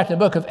 12th chapter of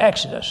the book of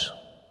Exodus,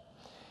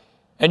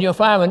 and you'll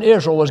find when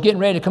Israel was getting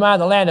ready to come out of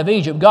the land of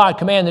Egypt, God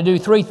commanded to do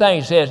 3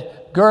 things. He says,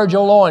 gird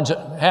your loins,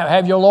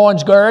 have your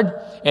loins girded,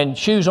 and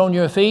shoes on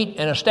your feet,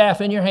 and a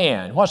staff in your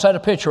hand. What's that a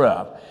picture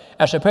of?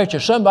 That's a picture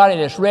of somebody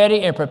that's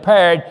ready and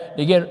prepared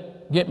to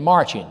get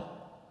marching.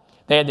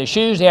 They had their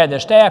shoes, they had their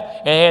staff,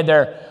 and they had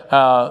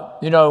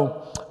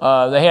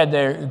they had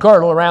their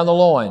girdle around the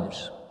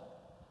loins.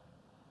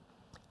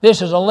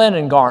 This is a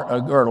linen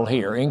girdle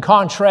here, in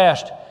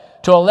contrast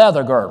to a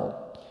leather girdle.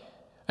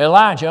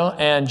 Elijah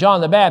and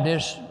John the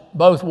Baptist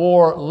both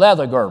wore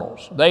leather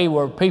girdles. They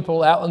were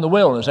people out in the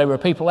wilderness. They were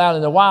people out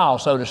in the wild,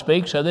 so to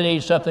speak, so they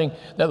needed something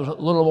that was a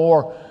little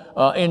more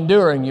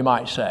enduring, you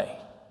might say.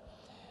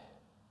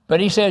 But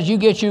he says, you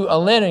get you a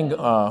linen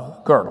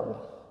girdle.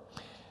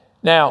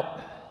 Now,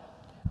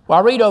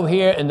 I read over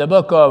here in the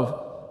book of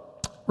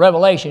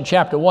Revelation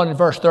chapter 1 and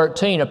verse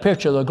 13, a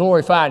picture of the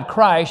glorified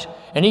Christ,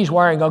 and he's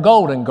wearing a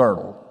golden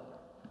girdle.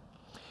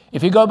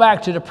 If you go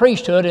back to the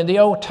priesthood in the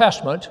Old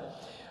Testament,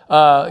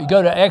 you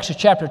go to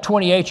Exodus chapter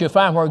 28, you'll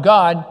find where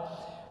God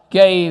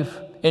gave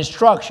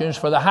instructions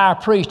for the high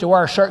priest to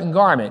wear certain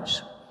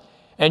garments.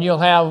 And you'll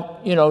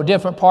have,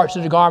 different parts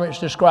of the garments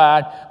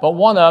described, but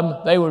one of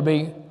them, they would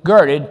be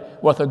girded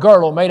with a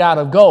girdle made out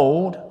of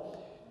gold,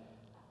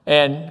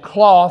 and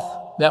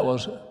cloth that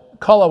was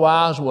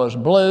color-wise was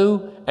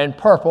blue and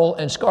purple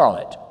and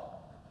scarlet.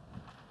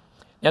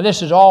 Now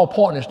this is all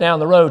pointing us down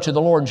the road to the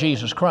Lord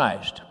Jesus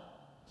Christ.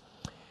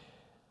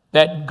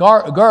 That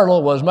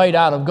girdle was made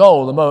out of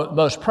gold, the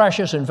most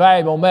precious and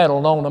valuable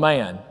metal known to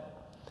man.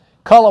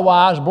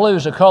 Color-wise, blue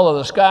is the color of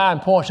the sky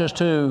and points us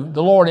to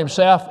the Lord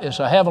himself. It's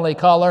a heavenly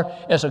color.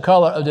 It's a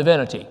color of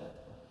divinity.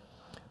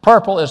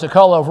 Purple is the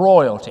color of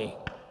royalty.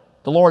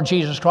 The Lord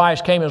Jesus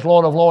Christ came as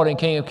Lord of Lords and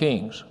King of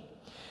Kings.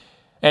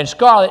 And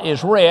scarlet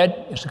is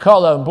red. It's the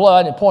color of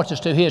blood and points us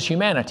to his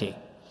humanity.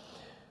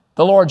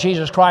 The Lord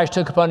Jesus Christ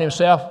took upon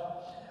himself,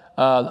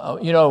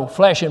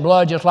 flesh and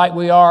blood just like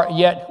we are,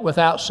 yet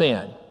without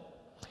sin.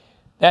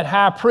 That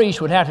high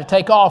priest would have to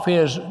take off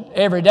his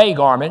everyday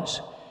garments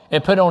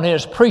and put on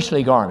his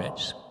priestly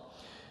garments.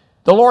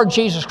 The Lord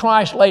Jesus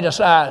Christ laid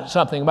aside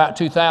something about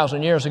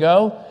 2,000 years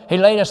ago. He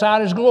laid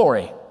aside His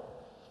glory.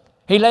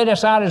 He laid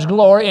aside His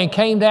glory and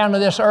came down to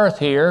this earth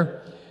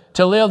here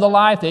to live the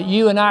life that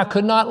you and I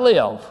could not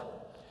live,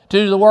 to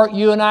do the work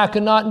you and I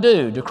could not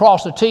do, to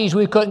cross the T's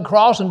we couldn't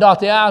cross and dot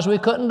the I's we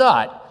couldn't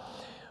dot.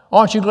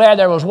 Aren't you glad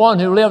there was one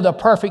who lived a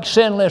perfect,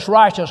 sinless,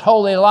 righteous,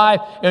 holy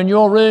life in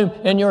your room,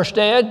 in your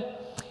stead?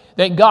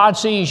 That God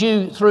sees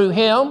you through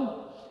Him.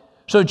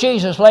 So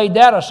Jesus laid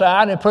that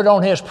aside and put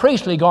on His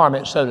priestly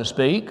garment, so to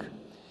speak,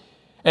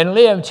 and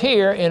lived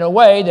here in a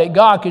way that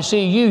God could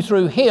see you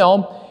through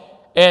Him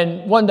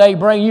and one day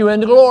bring you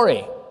into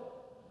glory.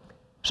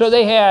 So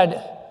they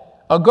had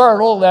a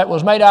girdle that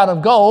was made out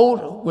of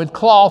gold with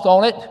cloth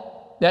on it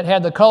that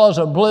had the colors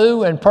of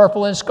blue and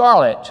purple and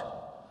scarlet.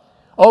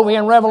 Over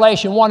in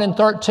Revelation 1 and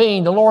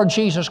 13, the Lord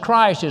Jesus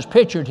Christ is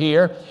pictured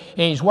here, and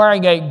He's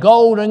wearing a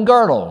golden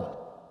girdle.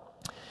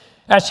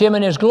 That's Him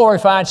in His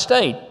glorified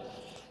state.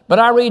 But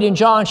I read in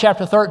John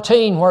chapter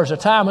 13, where there's a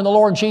time when the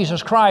Lord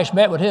Jesus Christ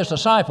met with His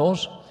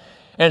disciples,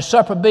 and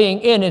supper being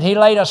ended, He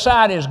laid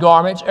aside His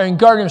garments and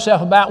girded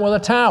Himself about with a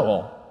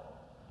towel.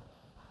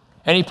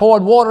 And He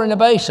poured water in a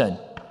basin,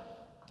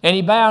 and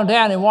He bowed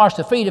down and washed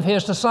the feet of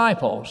His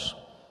disciples.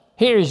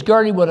 Here He's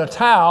girded with a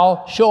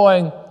towel,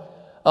 showing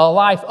a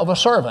life of a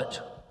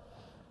servant.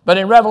 But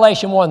in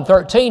Revelation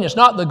 1:13, it's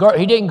not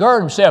He didn't gird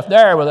Himself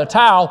there with a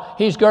towel.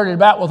 He's girded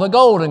about with a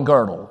golden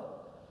girdle.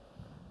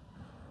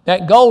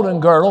 That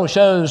golden girdle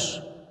shows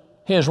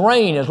His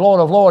reign as Lord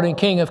of Lords and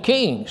King of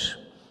Kings.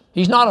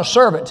 He's not a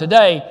servant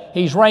today.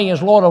 He's reigning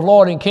as Lord of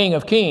Lords and King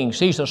of Kings.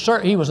 He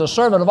was a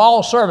servant of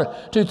all servants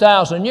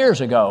 2,000 years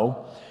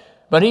ago.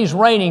 But He's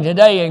reigning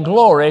today in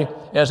glory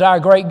as our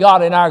great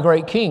God and our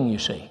great King, you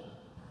see.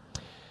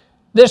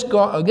 This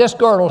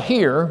girdle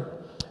here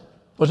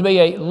was to be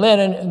a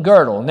linen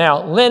girdle.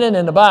 Now, linen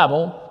in the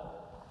Bible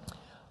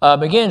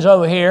begins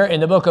over here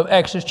in the book of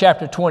Exodus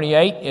chapter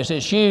 28 as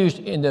it's used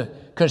in the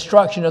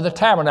construction of the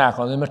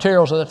tabernacle, the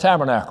materials of the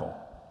tabernacle.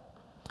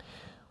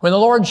 When the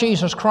Lord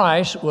Jesus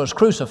Christ was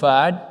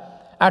crucified,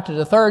 after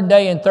the third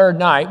day and third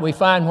night, we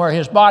find where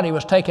His body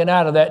was taken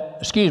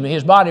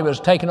His body was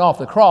taken off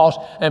the cross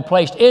and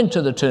placed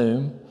into the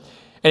tomb,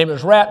 and it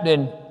was wrapped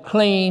in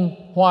clean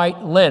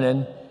white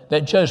linen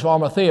that Joseph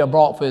of Arimathea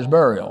brought for His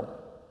burial.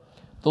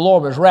 The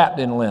Lord was wrapped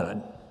in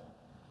linen.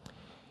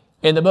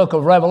 In the book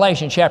of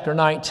Revelation chapter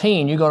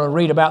 19, you're going to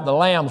read about the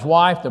Lamb's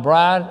wife, the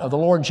bride of the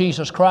Lord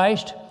Jesus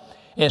Christ.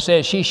 And it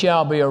says, she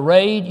shall be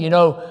arrayed. You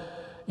know,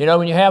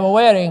 when you have a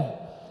wedding,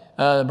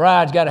 the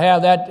bride's got to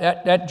have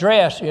that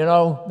dress,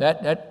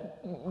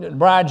 that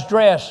bride's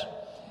dress.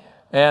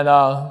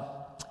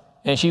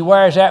 And she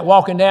wears that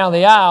walking down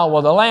the aisle.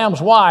 Well, the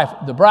Lamb's wife,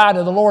 the bride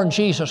of the Lord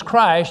Jesus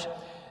Christ,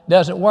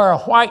 doesn't wear a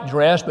white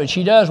dress, but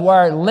she does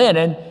wear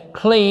linen,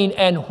 clean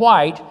and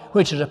white,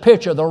 which is a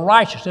picture of the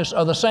righteousness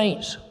of the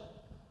saints.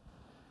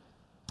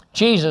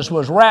 Jesus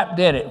was wrapped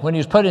in it. When He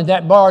was put in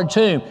that barred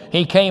tomb,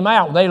 He came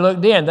out. They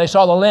looked in. They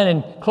saw the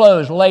linen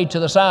clothes laid to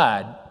the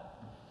side.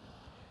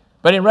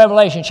 But in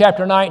Revelation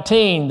chapter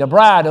 19, the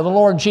bride of the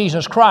Lord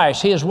Jesus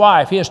Christ, His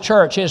wife, His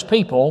church, His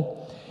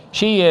people,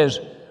 she is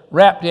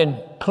wrapped in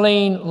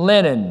clean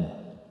linen.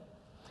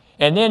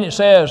 And then it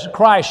says,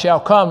 Christ shall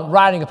come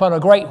riding upon a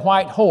great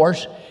white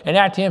horse, and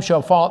after Him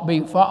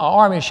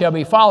armies shall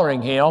be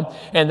following Him.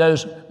 And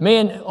those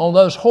men on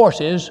those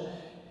horses,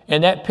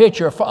 and that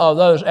picture of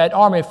those that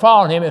army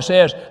following Him, it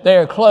says they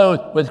are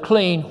clothed with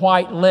clean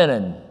white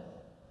linen.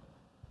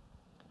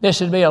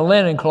 This would be a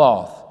linen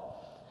cloth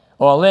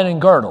or a linen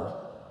girdle.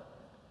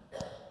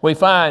 We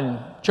find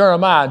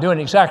Jeremiah doing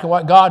exactly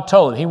what God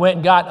told him. He went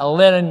and got a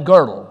linen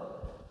girdle.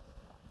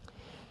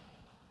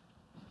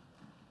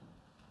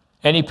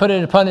 And he put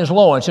it upon his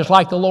loins, just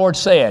like the Lord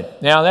said.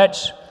 Now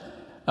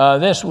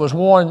this was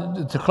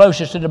worn the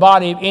closest to the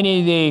body of any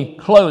of the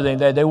clothing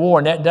that they wore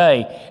in that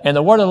day. And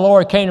the word of the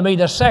Lord came to me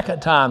the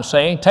second time,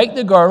 saying, take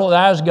the girdle that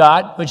thou hast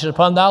got, which is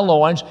upon thy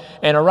loins,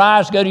 and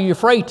arise, go to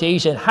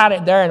Euphrates, and hide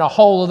it there in a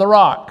hole of the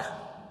rock.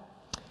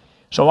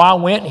 So I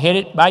went and hid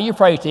it by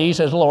Euphrates,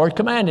 as the Lord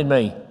commanded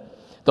me.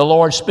 The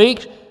Lord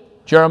speaks,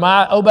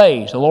 Jeremiah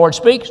obeys. The Lord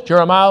speaks,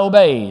 Jeremiah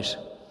obeys.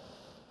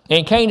 And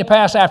it came to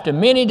pass after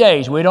many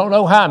days, we don't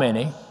know how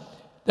many,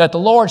 that the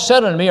Lord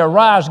said unto me,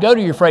 arise, go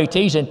to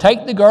Euphrates, and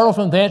take the girdle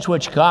from thence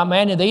which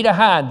commanded thee to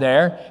hide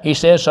there. He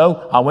says,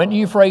 so I went to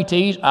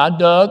Euphrates, I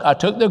dug, I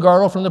took the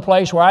girdle from the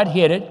place where I'd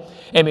hid it,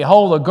 and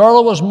behold, the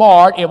girdle was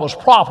marred, it was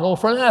profitable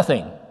for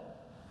nothing.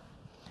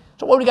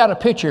 So what we got a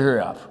picture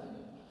here of?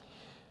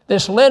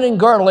 This linen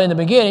girdle in the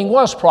beginning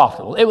was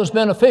profitable. It was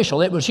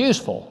beneficial. It was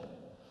useful.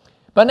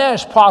 But now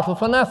it's profitable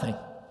for nothing.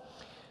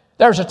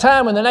 There's a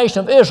time when the nation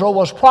of Israel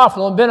was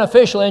profitable and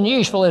beneficial and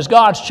useful as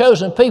God's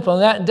chosen people in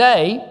that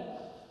day.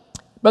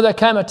 But there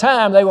came a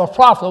time they were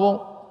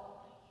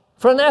profitable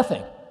for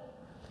nothing.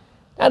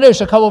 Now there's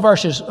a couple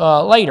verses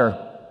later.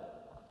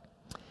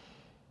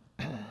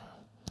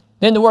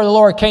 Then the word of the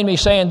Lord came to me,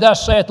 saying,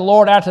 thus saith the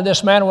Lord, after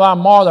this manner will I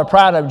mar the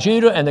pride of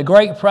Judah and the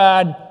great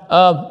pride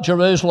of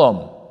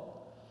Jerusalem.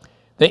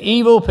 The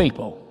evil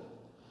people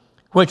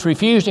which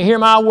refuse to hear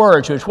my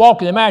words, which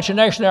walk in the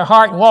imagination of their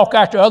heart and walk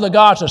after other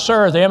gods to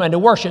serve them and to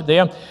worship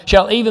them,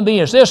 shall even be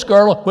as this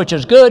girdle, which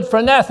is good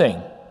for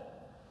nothing.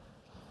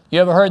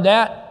 You ever heard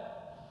that?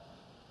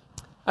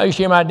 I used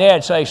to hear my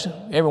dad say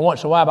every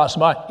once in a while about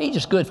somebody, he's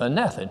just good for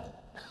nothing.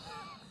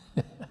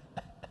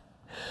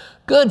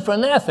 Good for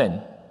nothing.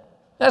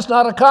 That's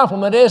not a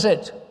compliment, is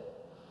it?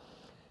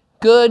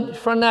 Good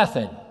for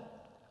nothing.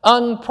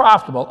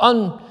 Unprofitable,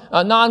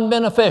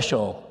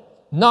 non-beneficial,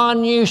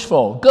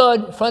 non-useful,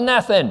 good for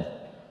nothing.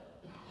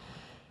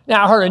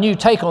 Now, I heard a new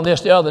take on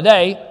this the other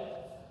day.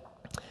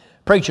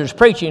 Preacher's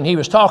preaching, he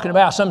was talking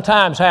about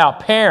sometimes how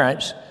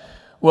parents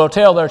will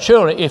tell their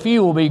children, if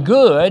you will be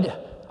good,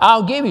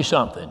 I'll give you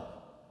something.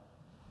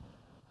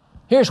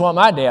 Here's what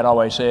my dad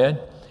always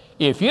said,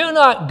 if you're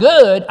not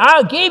good,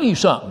 I'll give you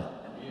something.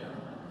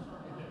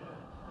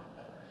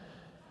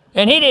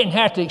 And he didn't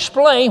have to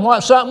explain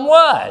what something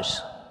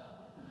was.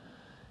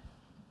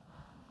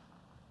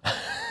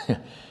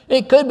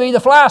 It could be the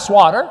fly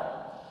swatter,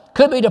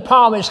 could be the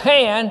palm of his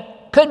hand,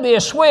 could be a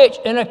switch,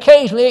 and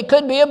occasionally it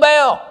could be a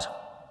belt.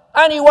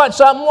 I knew what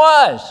something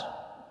was.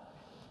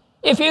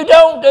 If you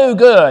don't do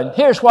good,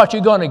 here's what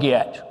you're going to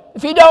get.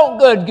 If you don't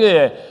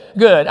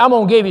good, I'm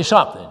going to give you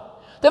something.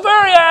 The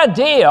very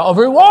idea of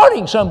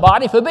rewarding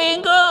somebody for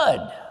being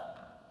good.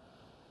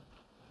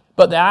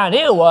 But the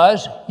idea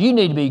was, you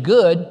need to be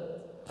good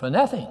for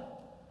nothing.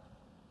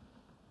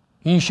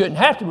 You shouldn't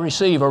have to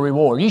receive a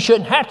reward. You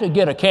shouldn't have to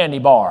get a candy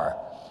bar.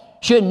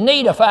 You shouldn't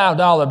need a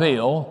 $5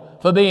 bill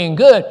for being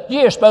good.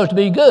 You're supposed to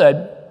be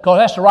good because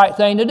that's the right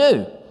thing to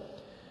do.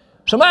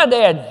 So my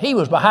dad, he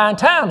was behind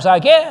times, I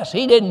guess.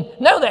 He didn't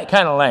know that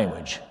kind of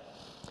language.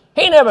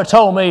 He never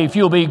told me, if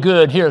you'll be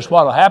good, here's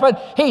what will happen.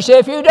 He said,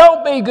 if you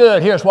don't be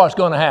good, here's what's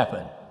going to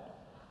happen.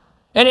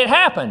 And it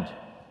happened.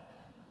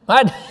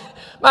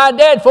 My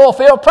dad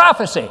fulfilled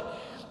prophecy.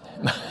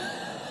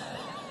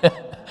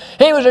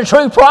 He was a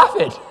true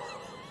prophet.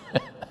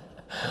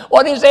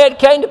 What he said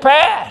came to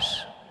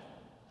pass.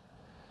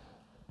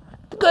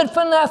 Good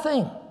for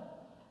nothing.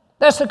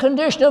 That's the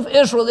condition of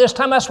Israel this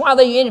time. That's why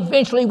they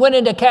eventually went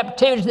into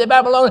captivity to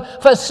Babylon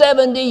for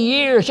 70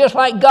 years, just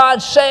like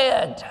God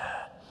said.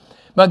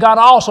 But God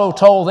also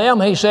told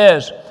them, he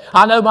says,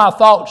 I know my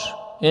thoughts.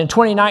 In the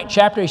 29th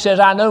chapter, he says,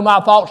 I know my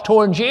thoughts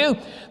towards you.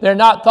 They're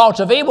not thoughts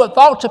of evil, but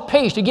thoughts of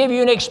peace, to give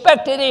you an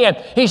expected end.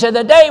 He said,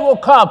 the day will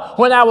come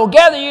when I will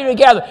gather you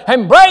together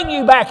and bring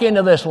you back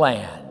into this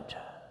land.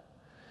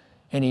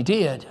 And he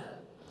did.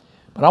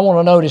 But I want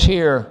to notice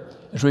here,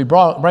 as we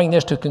bring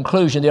this to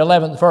conclusion, the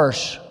 11th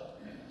verse.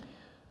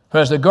 For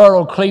as the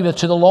girdle cleaveth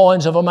to the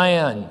loins of a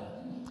man,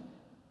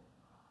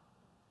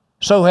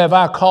 so have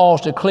I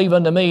caused to cleave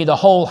unto me the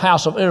whole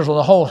house of Israel,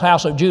 the whole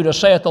house of Judah,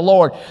 saith the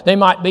Lord. They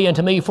might be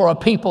unto me for a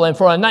people and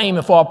for a name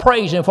and for a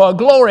praise and for a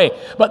glory,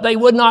 but they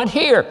would not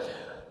hear.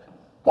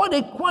 What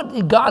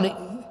did God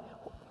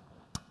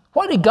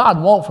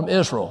want from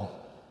Israel?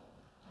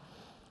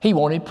 He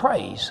wanted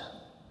praise.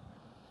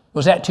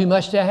 Was that too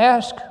much to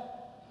ask?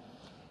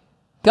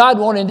 God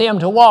wanted them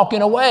to walk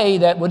in a way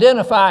that would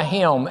identify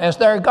him as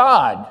their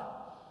God.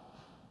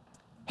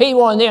 He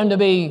wanted them to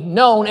be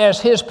known as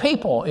his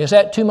people. Is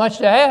that too much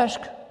to ask?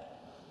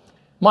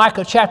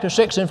 Micah chapter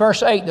 6 and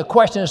verse 8, the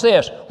question is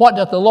this: what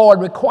doth the Lord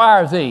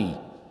require of thee?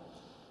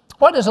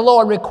 What does the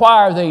Lord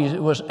require of thee?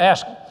 It was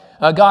asked,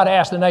 God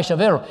asked the nation of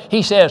Israel.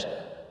 He says,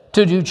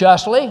 to do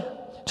justly,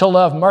 to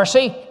love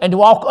mercy, and to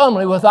walk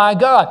humbly with thy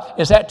God.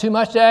 Is that too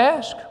much to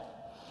ask?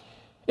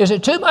 Is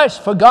it too much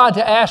for God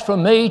to ask for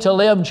me to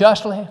live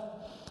justly?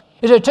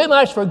 Is it too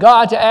much for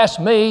God to ask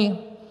me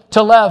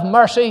to love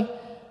mercy?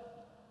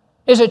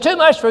 Is it too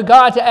much for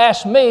God to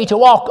ask me to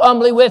walk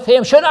humbly with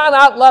him? Should I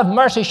not love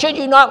mercy? Should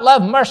you not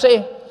love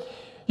mercy?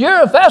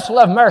 You're a vessel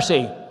of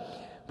mercy.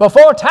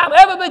 Before time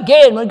ever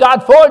began, when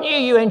God foreknew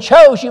you and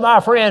chose you, my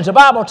friends, the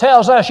Bible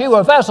tells us you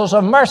were vessels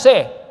of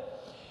mercy.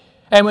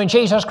 And when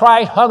Jesus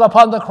Christ hung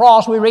upon the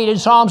cross, we read in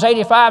Psalms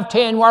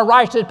 85:10, where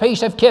righteousness and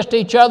peace have kissed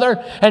each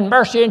other, and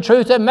mercy and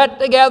truth have met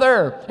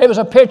together. It was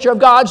a picture of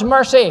God's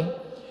mercy.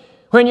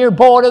 When you're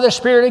born of the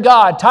Spirit of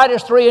God,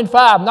 Titus 3 and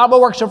 5, not by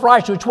works of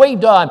righteousness which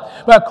we've done,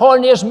 but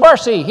according to his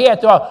mercy, he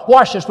hath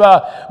washed us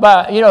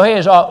he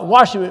has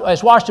washed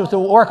us with the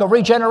work of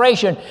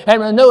regeneration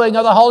and renewing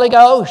of the Holy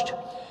Ghost.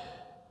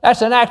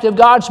 That's an act of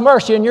God's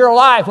mercy in your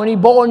life when he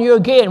born you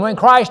again, when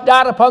Christ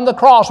died upon the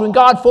cross, when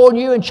God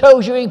foreknew you and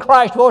chose you in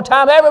Christ before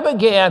time ever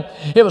began.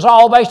 It was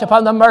all based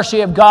upon the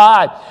mercy of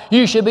God.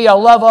 You should be a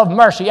lover of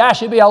mercy. I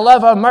should be a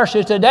lover of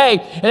mercy today,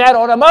 and that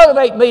ought to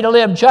motivate me to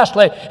live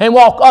justly and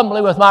walk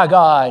humbly with my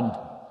God.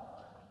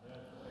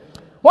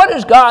 What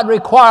does God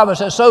require of us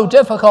that's so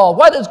difficult?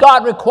 What does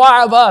God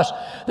require of us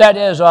that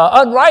is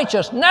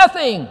unrighteous?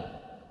 Nothing.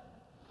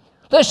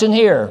 Listen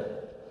here.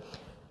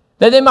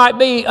 That they might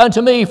be unto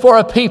me for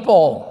a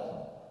people.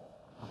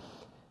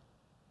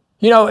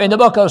 You know, in the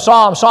book of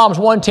Psalms, Psalms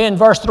 110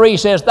 verse 3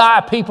 says,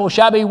 thy people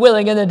shall be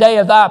willing in the day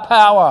of thy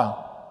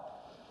power.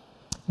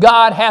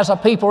 God has a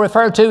people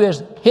referred to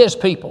as his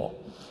people.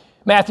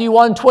 Matthew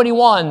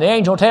 1:21, the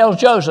angel tells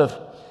Joseph,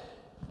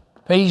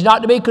 He's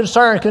not to be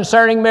concerned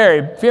concerning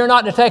Mary. Fear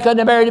not to take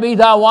unto Mary to be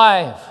thy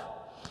wife.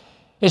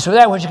 It's for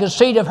that which is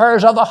conceived of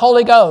hers of the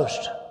Holy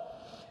Ghost.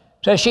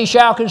 Says, she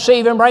shall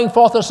conceive and bring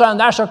forth a son.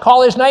 Thou shalt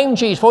call his name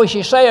Jesus, for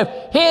he shall save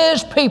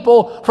his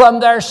people from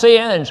their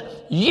sins.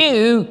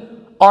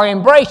 You are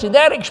embracing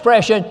that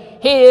expression,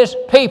 his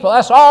people.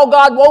 That's all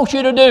God wants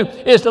you to do,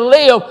 is to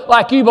live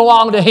like you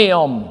belong to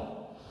him.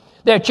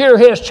 That you're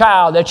his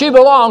child, that you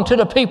belong to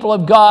the people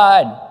of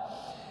God.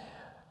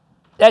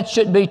 That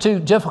shouldn't be too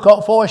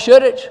difficult for us,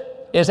 should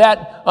it? Is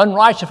that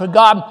unrighteous for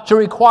God to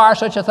require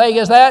such a thing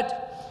as that?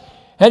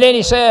 And then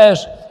he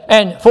says,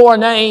 and for a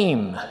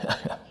name.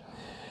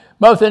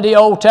 Both in the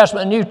Old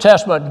Testament and New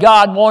Testament,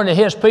 God wanted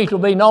his people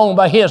to be known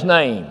by his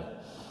name.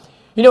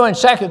 You know, in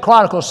 2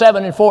 Chronicles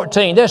 7 and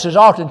 14, this is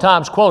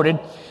oftentimes quoted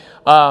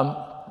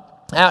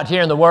out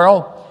here in the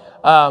world.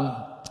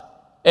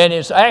 And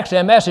it's actually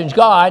a message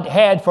God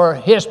had for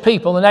his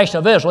people, the nation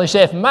of Israel. He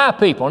said, if my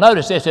people,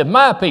 notice this, if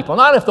my people,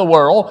 not if the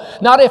world,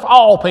 not if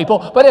all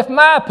people, but if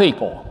my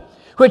people,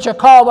 which are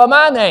called by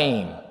my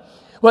name,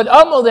 would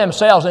humble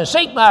themselves and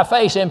seek my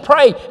face and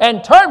pray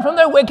and turn from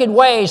their wicked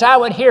ways, I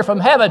would hear from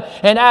heaven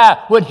and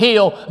I would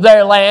heal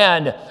their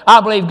land. I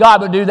believe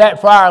God would do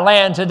that for our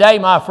land today,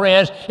 my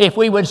friends, if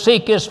we would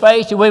seek his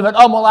face and we would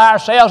humble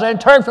ourselves and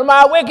turn from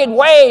our wicked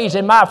ways.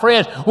 And my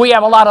friends, we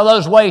have a lot of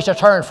those ways to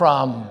turn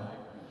from.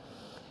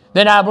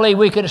 Then I believe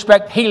we could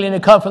expect healing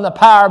to come from the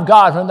power of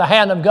God, from the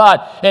hand of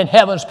God in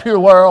heaven's pure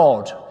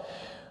world.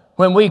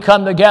 When we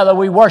come together,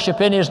 we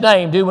worship in his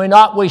name, do we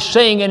not? We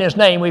sing in his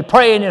name, we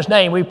pray in his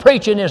name, we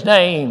preach in his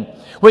name,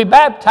 we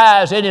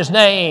baptize in his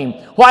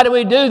name. Why do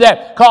we do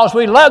that? Because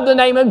we love the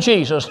name of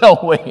Jesus,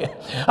 don't we?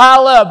 I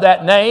love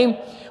that name.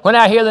 When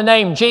I hear the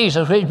name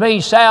Jesus, which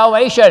means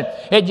salvation,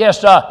 it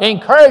just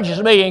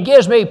encourages me and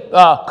gives me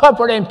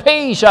comfort and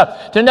peace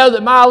to know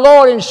that my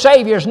Lord and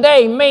Savior's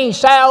name means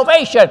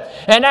salvation.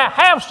 And I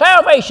have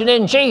salvation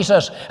in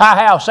Jesus. I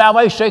have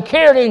salvation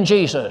secured in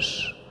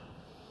Jesus.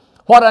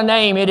 What a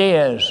name it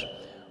is.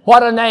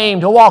 What a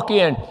name to walk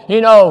in.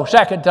 You know, 2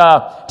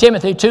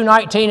 Timothy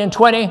 2:19 and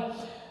 20.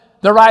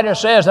 The writer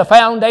says, the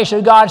foundation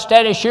of God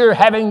standeth sure,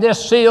 having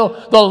this seal,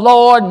 the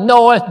Lord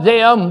knoweth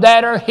them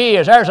that are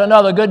his. There's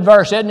another good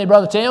verse, isn't it,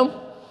 Brother Tim?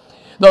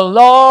 The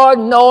Lord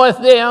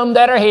knoweth them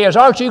that are his.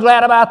 Aren't you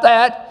glad about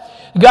that?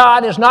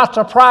 God is not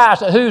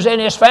surprised at who's in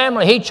his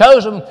family. He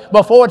chose them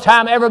before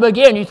time ever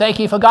began. You think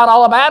he forgot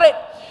all about it?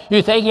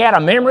 You think he had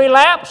a memory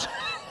lapse?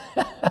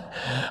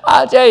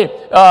 I'll tell you,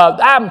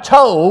 I'm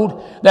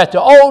told that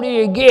the older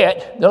you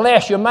get, the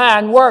less your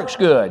mind works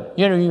good.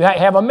 You know, you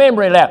have a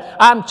memory lapse.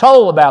 I'm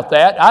told about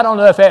that. I don't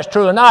know if that's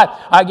true or not.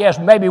 I guess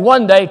maybe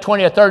one day,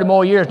 20 or 30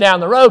 more years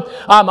down the road,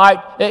 I might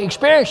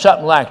experience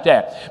something like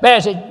that.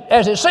 But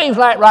as it seems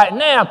like right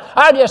now,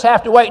 I just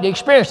have to wait to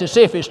experience it to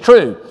see if it's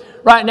true.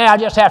 Right now, I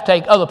just have to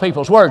take other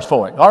people's words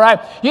for it. All right?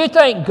 You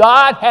think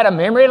God had a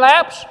memory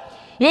lapse?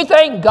 You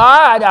think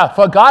God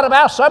forgot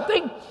about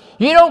something?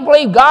 You don't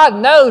believe God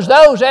knows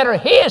those that are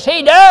his?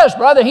 He does,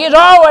 brother. He's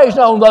always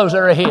known those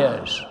that are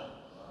his.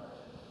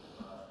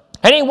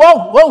 And he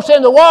wants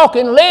them to walk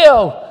and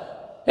live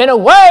in a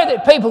way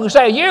that people can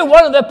say, you're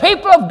one of the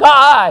people of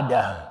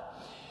God.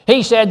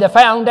 He said, the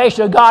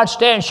foundation of God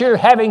stands sure,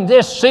 having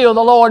this seal,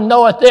 the Lord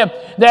knoweth them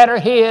that are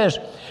his.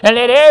 And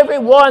let every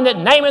one that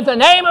nameth the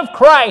name of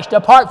Christ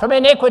depart from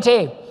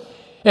iniquity.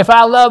 If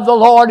I love the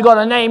Lord, going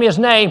to name his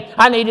name,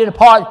 I need to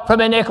depart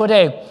from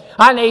iniquity.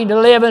 I need to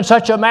live in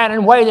such a manner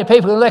and way that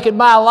people can look at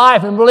my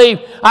life and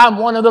believe I'm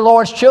one of the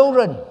Lord's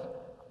children.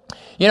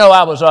 You know,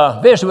 I was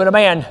visiting with a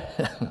man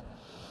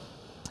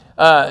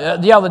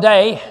the other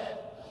day,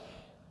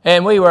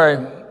 and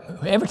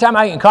every time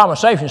I get in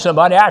conversation with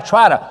somebody, I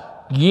try to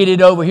get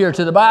it over here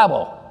to the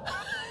Bible.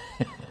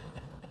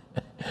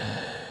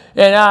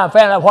 And I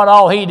found out what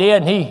all he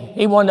did, and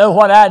he wanted to know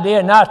what I did,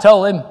 and I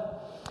told him.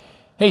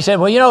 He said,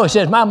 well, you know, he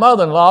says, my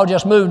mother-in-law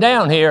just moved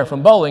down here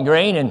from Bowling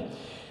Green, and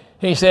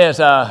he says,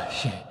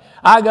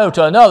 I go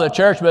to another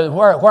church, but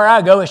where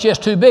I go, it's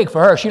just too big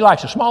for her. She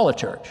likes a smaller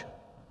church.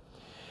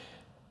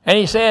 And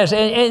he says,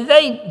 and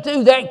they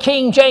do that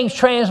King James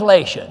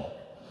translation.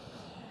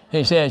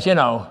 He says, you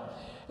know,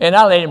 and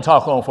I let him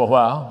talk on for a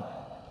while.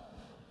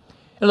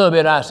 A little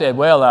bit I said,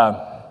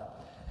 well,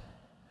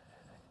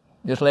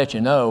 just to let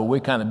you know, we're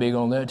kind of big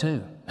on that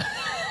too.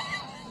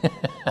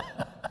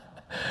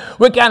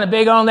 We're kind of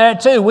big on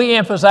that too. We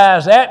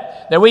emphasize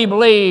that we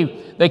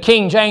believe the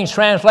King James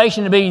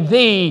translation to be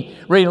the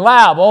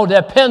reliable,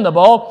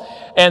 dependable,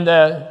 and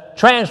the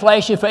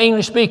translation for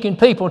English-speaking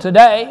people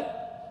today.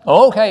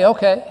 Okay.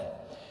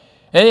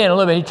 And then a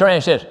little bit he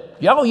turns and says,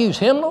 y'all use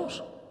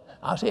hymnals?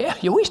 I said,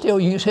 yeah, we still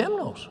use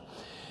hymnals.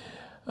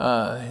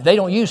 They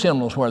don't use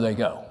hymnals where they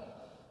go.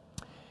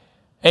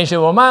 And he said,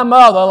 well, my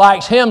mother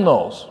likes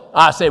hymnals.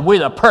 I said, we're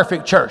the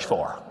perfect church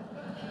for her.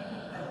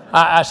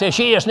 I said,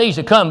 she just needs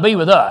to come be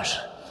with us.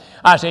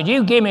 I said,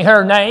 you give me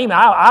her name.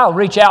 I'll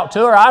reach out to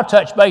her. I'll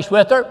touch base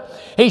with her.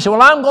 He said,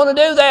 well, I'm going to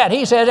do that.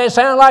 He said, it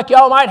sounds like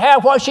y'all might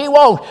have what she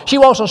wants. She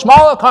wants a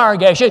smaller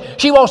congregation.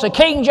 She wants a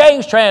King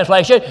James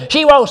translation.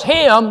 She wants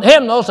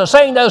hymnals to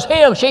sing those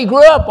hymns she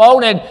grew up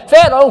on and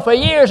fed on for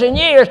years and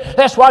years.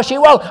 That's what she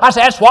wants. I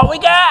said, that's what we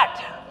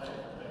got.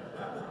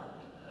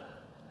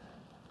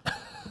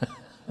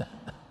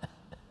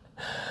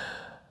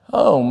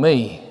 Oh,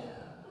 me.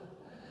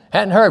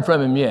 Hadn't heard from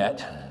him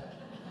yet.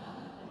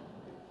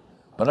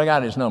 But I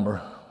got his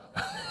number.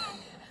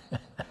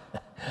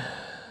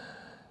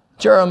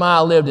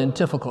 Jeremiah lived in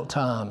difficult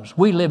times.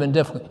 We live in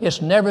difficult.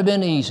 It's never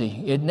been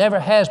easy. It never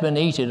has been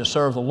easy to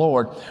serve the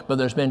Lord, but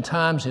there's been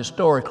times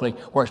historically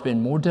where it's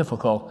been more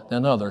difficult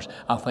than others.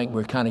 I think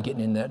we're kind of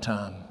getting in that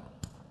time.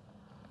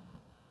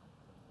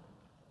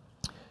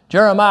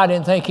 Jeremiah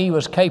didn't think he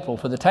was capable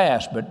for the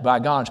task, but by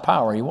God's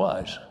power he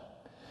was.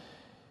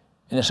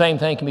 And the same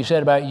thing can be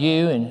said about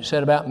you and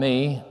said about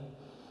me.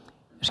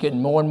 It's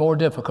getting more and more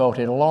difficult.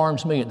 It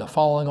alarms me at the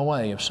falling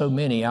away of so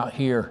many out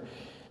here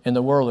in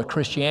the world of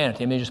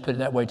Christianity. Let me just put it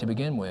that way to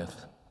begin with.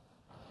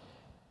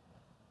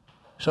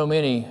 So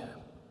many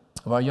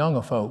of our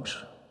younger folks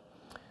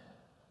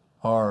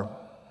are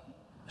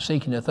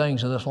seeking the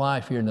things of this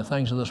life here and the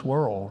things of this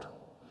world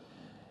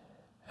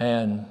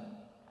and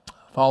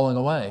falling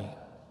away.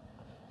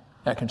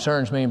 That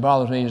concerns me and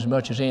bothers me as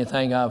much as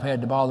anything I've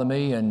had to bother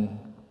me and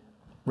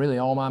really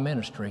all my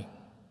ministry.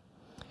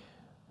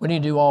 We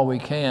need to do all we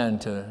can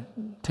to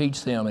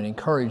teach them and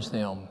encourage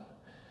them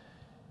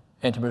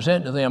and to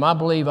present to them. I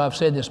believe, I've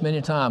said this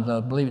many times, and I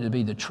believe it to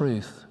be the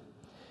truth.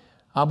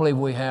 I believe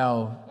we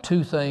have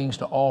two things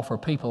to offer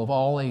people of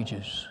all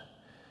ages.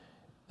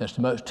 That's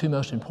the two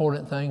most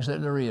important things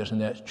that there is,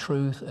 and that's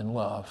truth and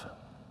love.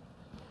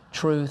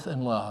 Truth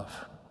and love.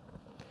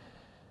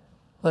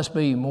 Let's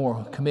be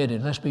more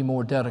committed. Let's be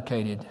more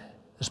dedicated.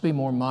 Let's be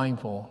more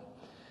mindful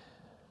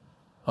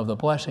of the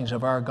blessings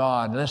of our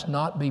God. Let's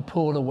not be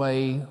pulled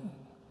away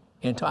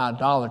into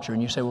idolatry.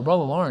 And you say, well,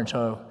 Brother Lawrence,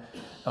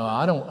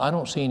 I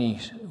don't see any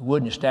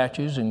wooden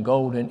statues and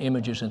golden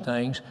images and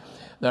things.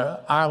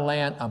 Our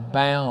land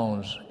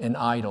abounds in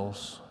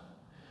idols.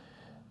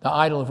 The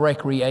idol of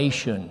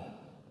recreation,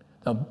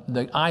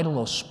 the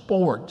idol of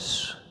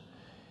sports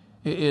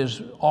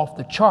is off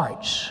the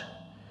charts.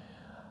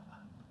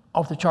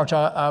 Off the charts.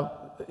 I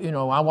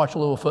watch a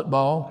little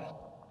football.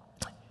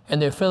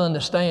 And they're filling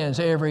the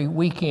stands every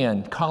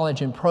weekend,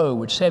 college and pro,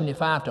 with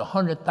 75 to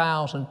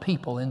 100,000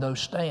 people in those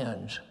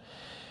stands.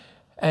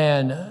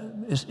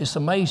 And it's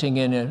amazing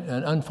and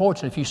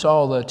unfortunate if you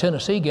saw the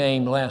Tennessee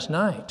game last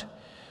night,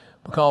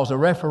 because the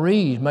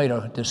referees made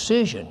a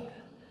decision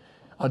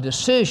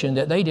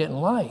that they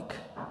didn't like.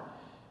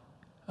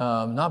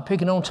 Not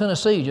picking on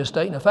Tennessee, just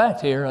stating a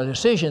fact here, a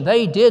decision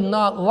they did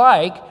not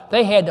like.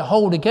 They had to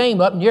hold the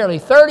game up nearly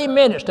 30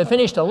 minutes to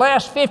finish the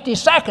last 50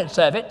 seconds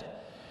of it,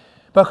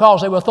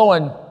 because they were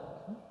throwing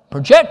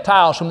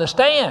projectiles from the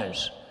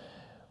stands,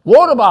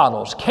 water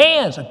bottles,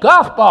 cans, a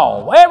golf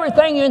ball,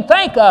 everything you can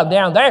think of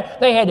down there.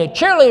 The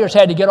cheerleaders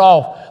had to get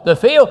off the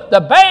field. The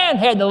band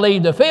had to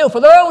leave the field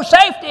for their own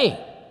safety.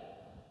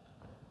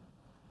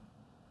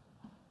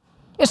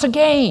 It's a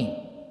game.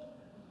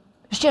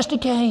 It's just a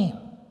game.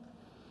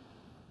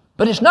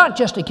 But it's not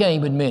just a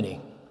game with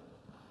many.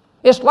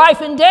 It's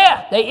life and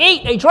death. They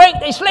eat, they drink,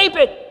 they sleep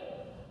it.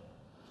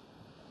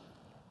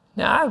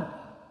 Now,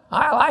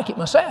 I like it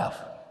myself,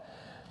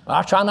 but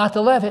I try not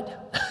to love it.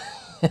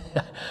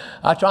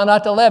 I try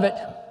not to love it.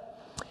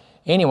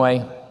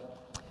 Anyway,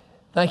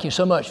 thank you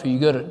so much for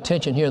your good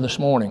attention here this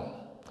morning.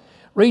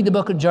 Read the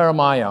book of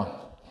Jeremiah.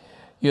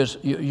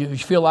 You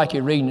feel like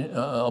you're reading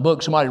a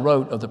book somebody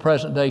wrote of the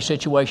present day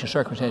situation,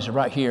 circumstances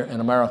right here in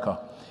America.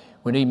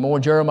 We need more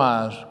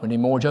Jeremiahs. We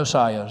need more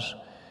Josiahs.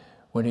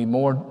 We need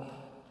more,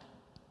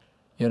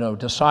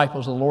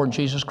 disciples of the Lord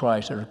Jesus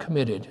Christ that are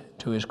committed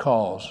to his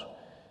cause.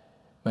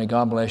 May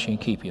God bless you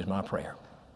and keep you is my prayer.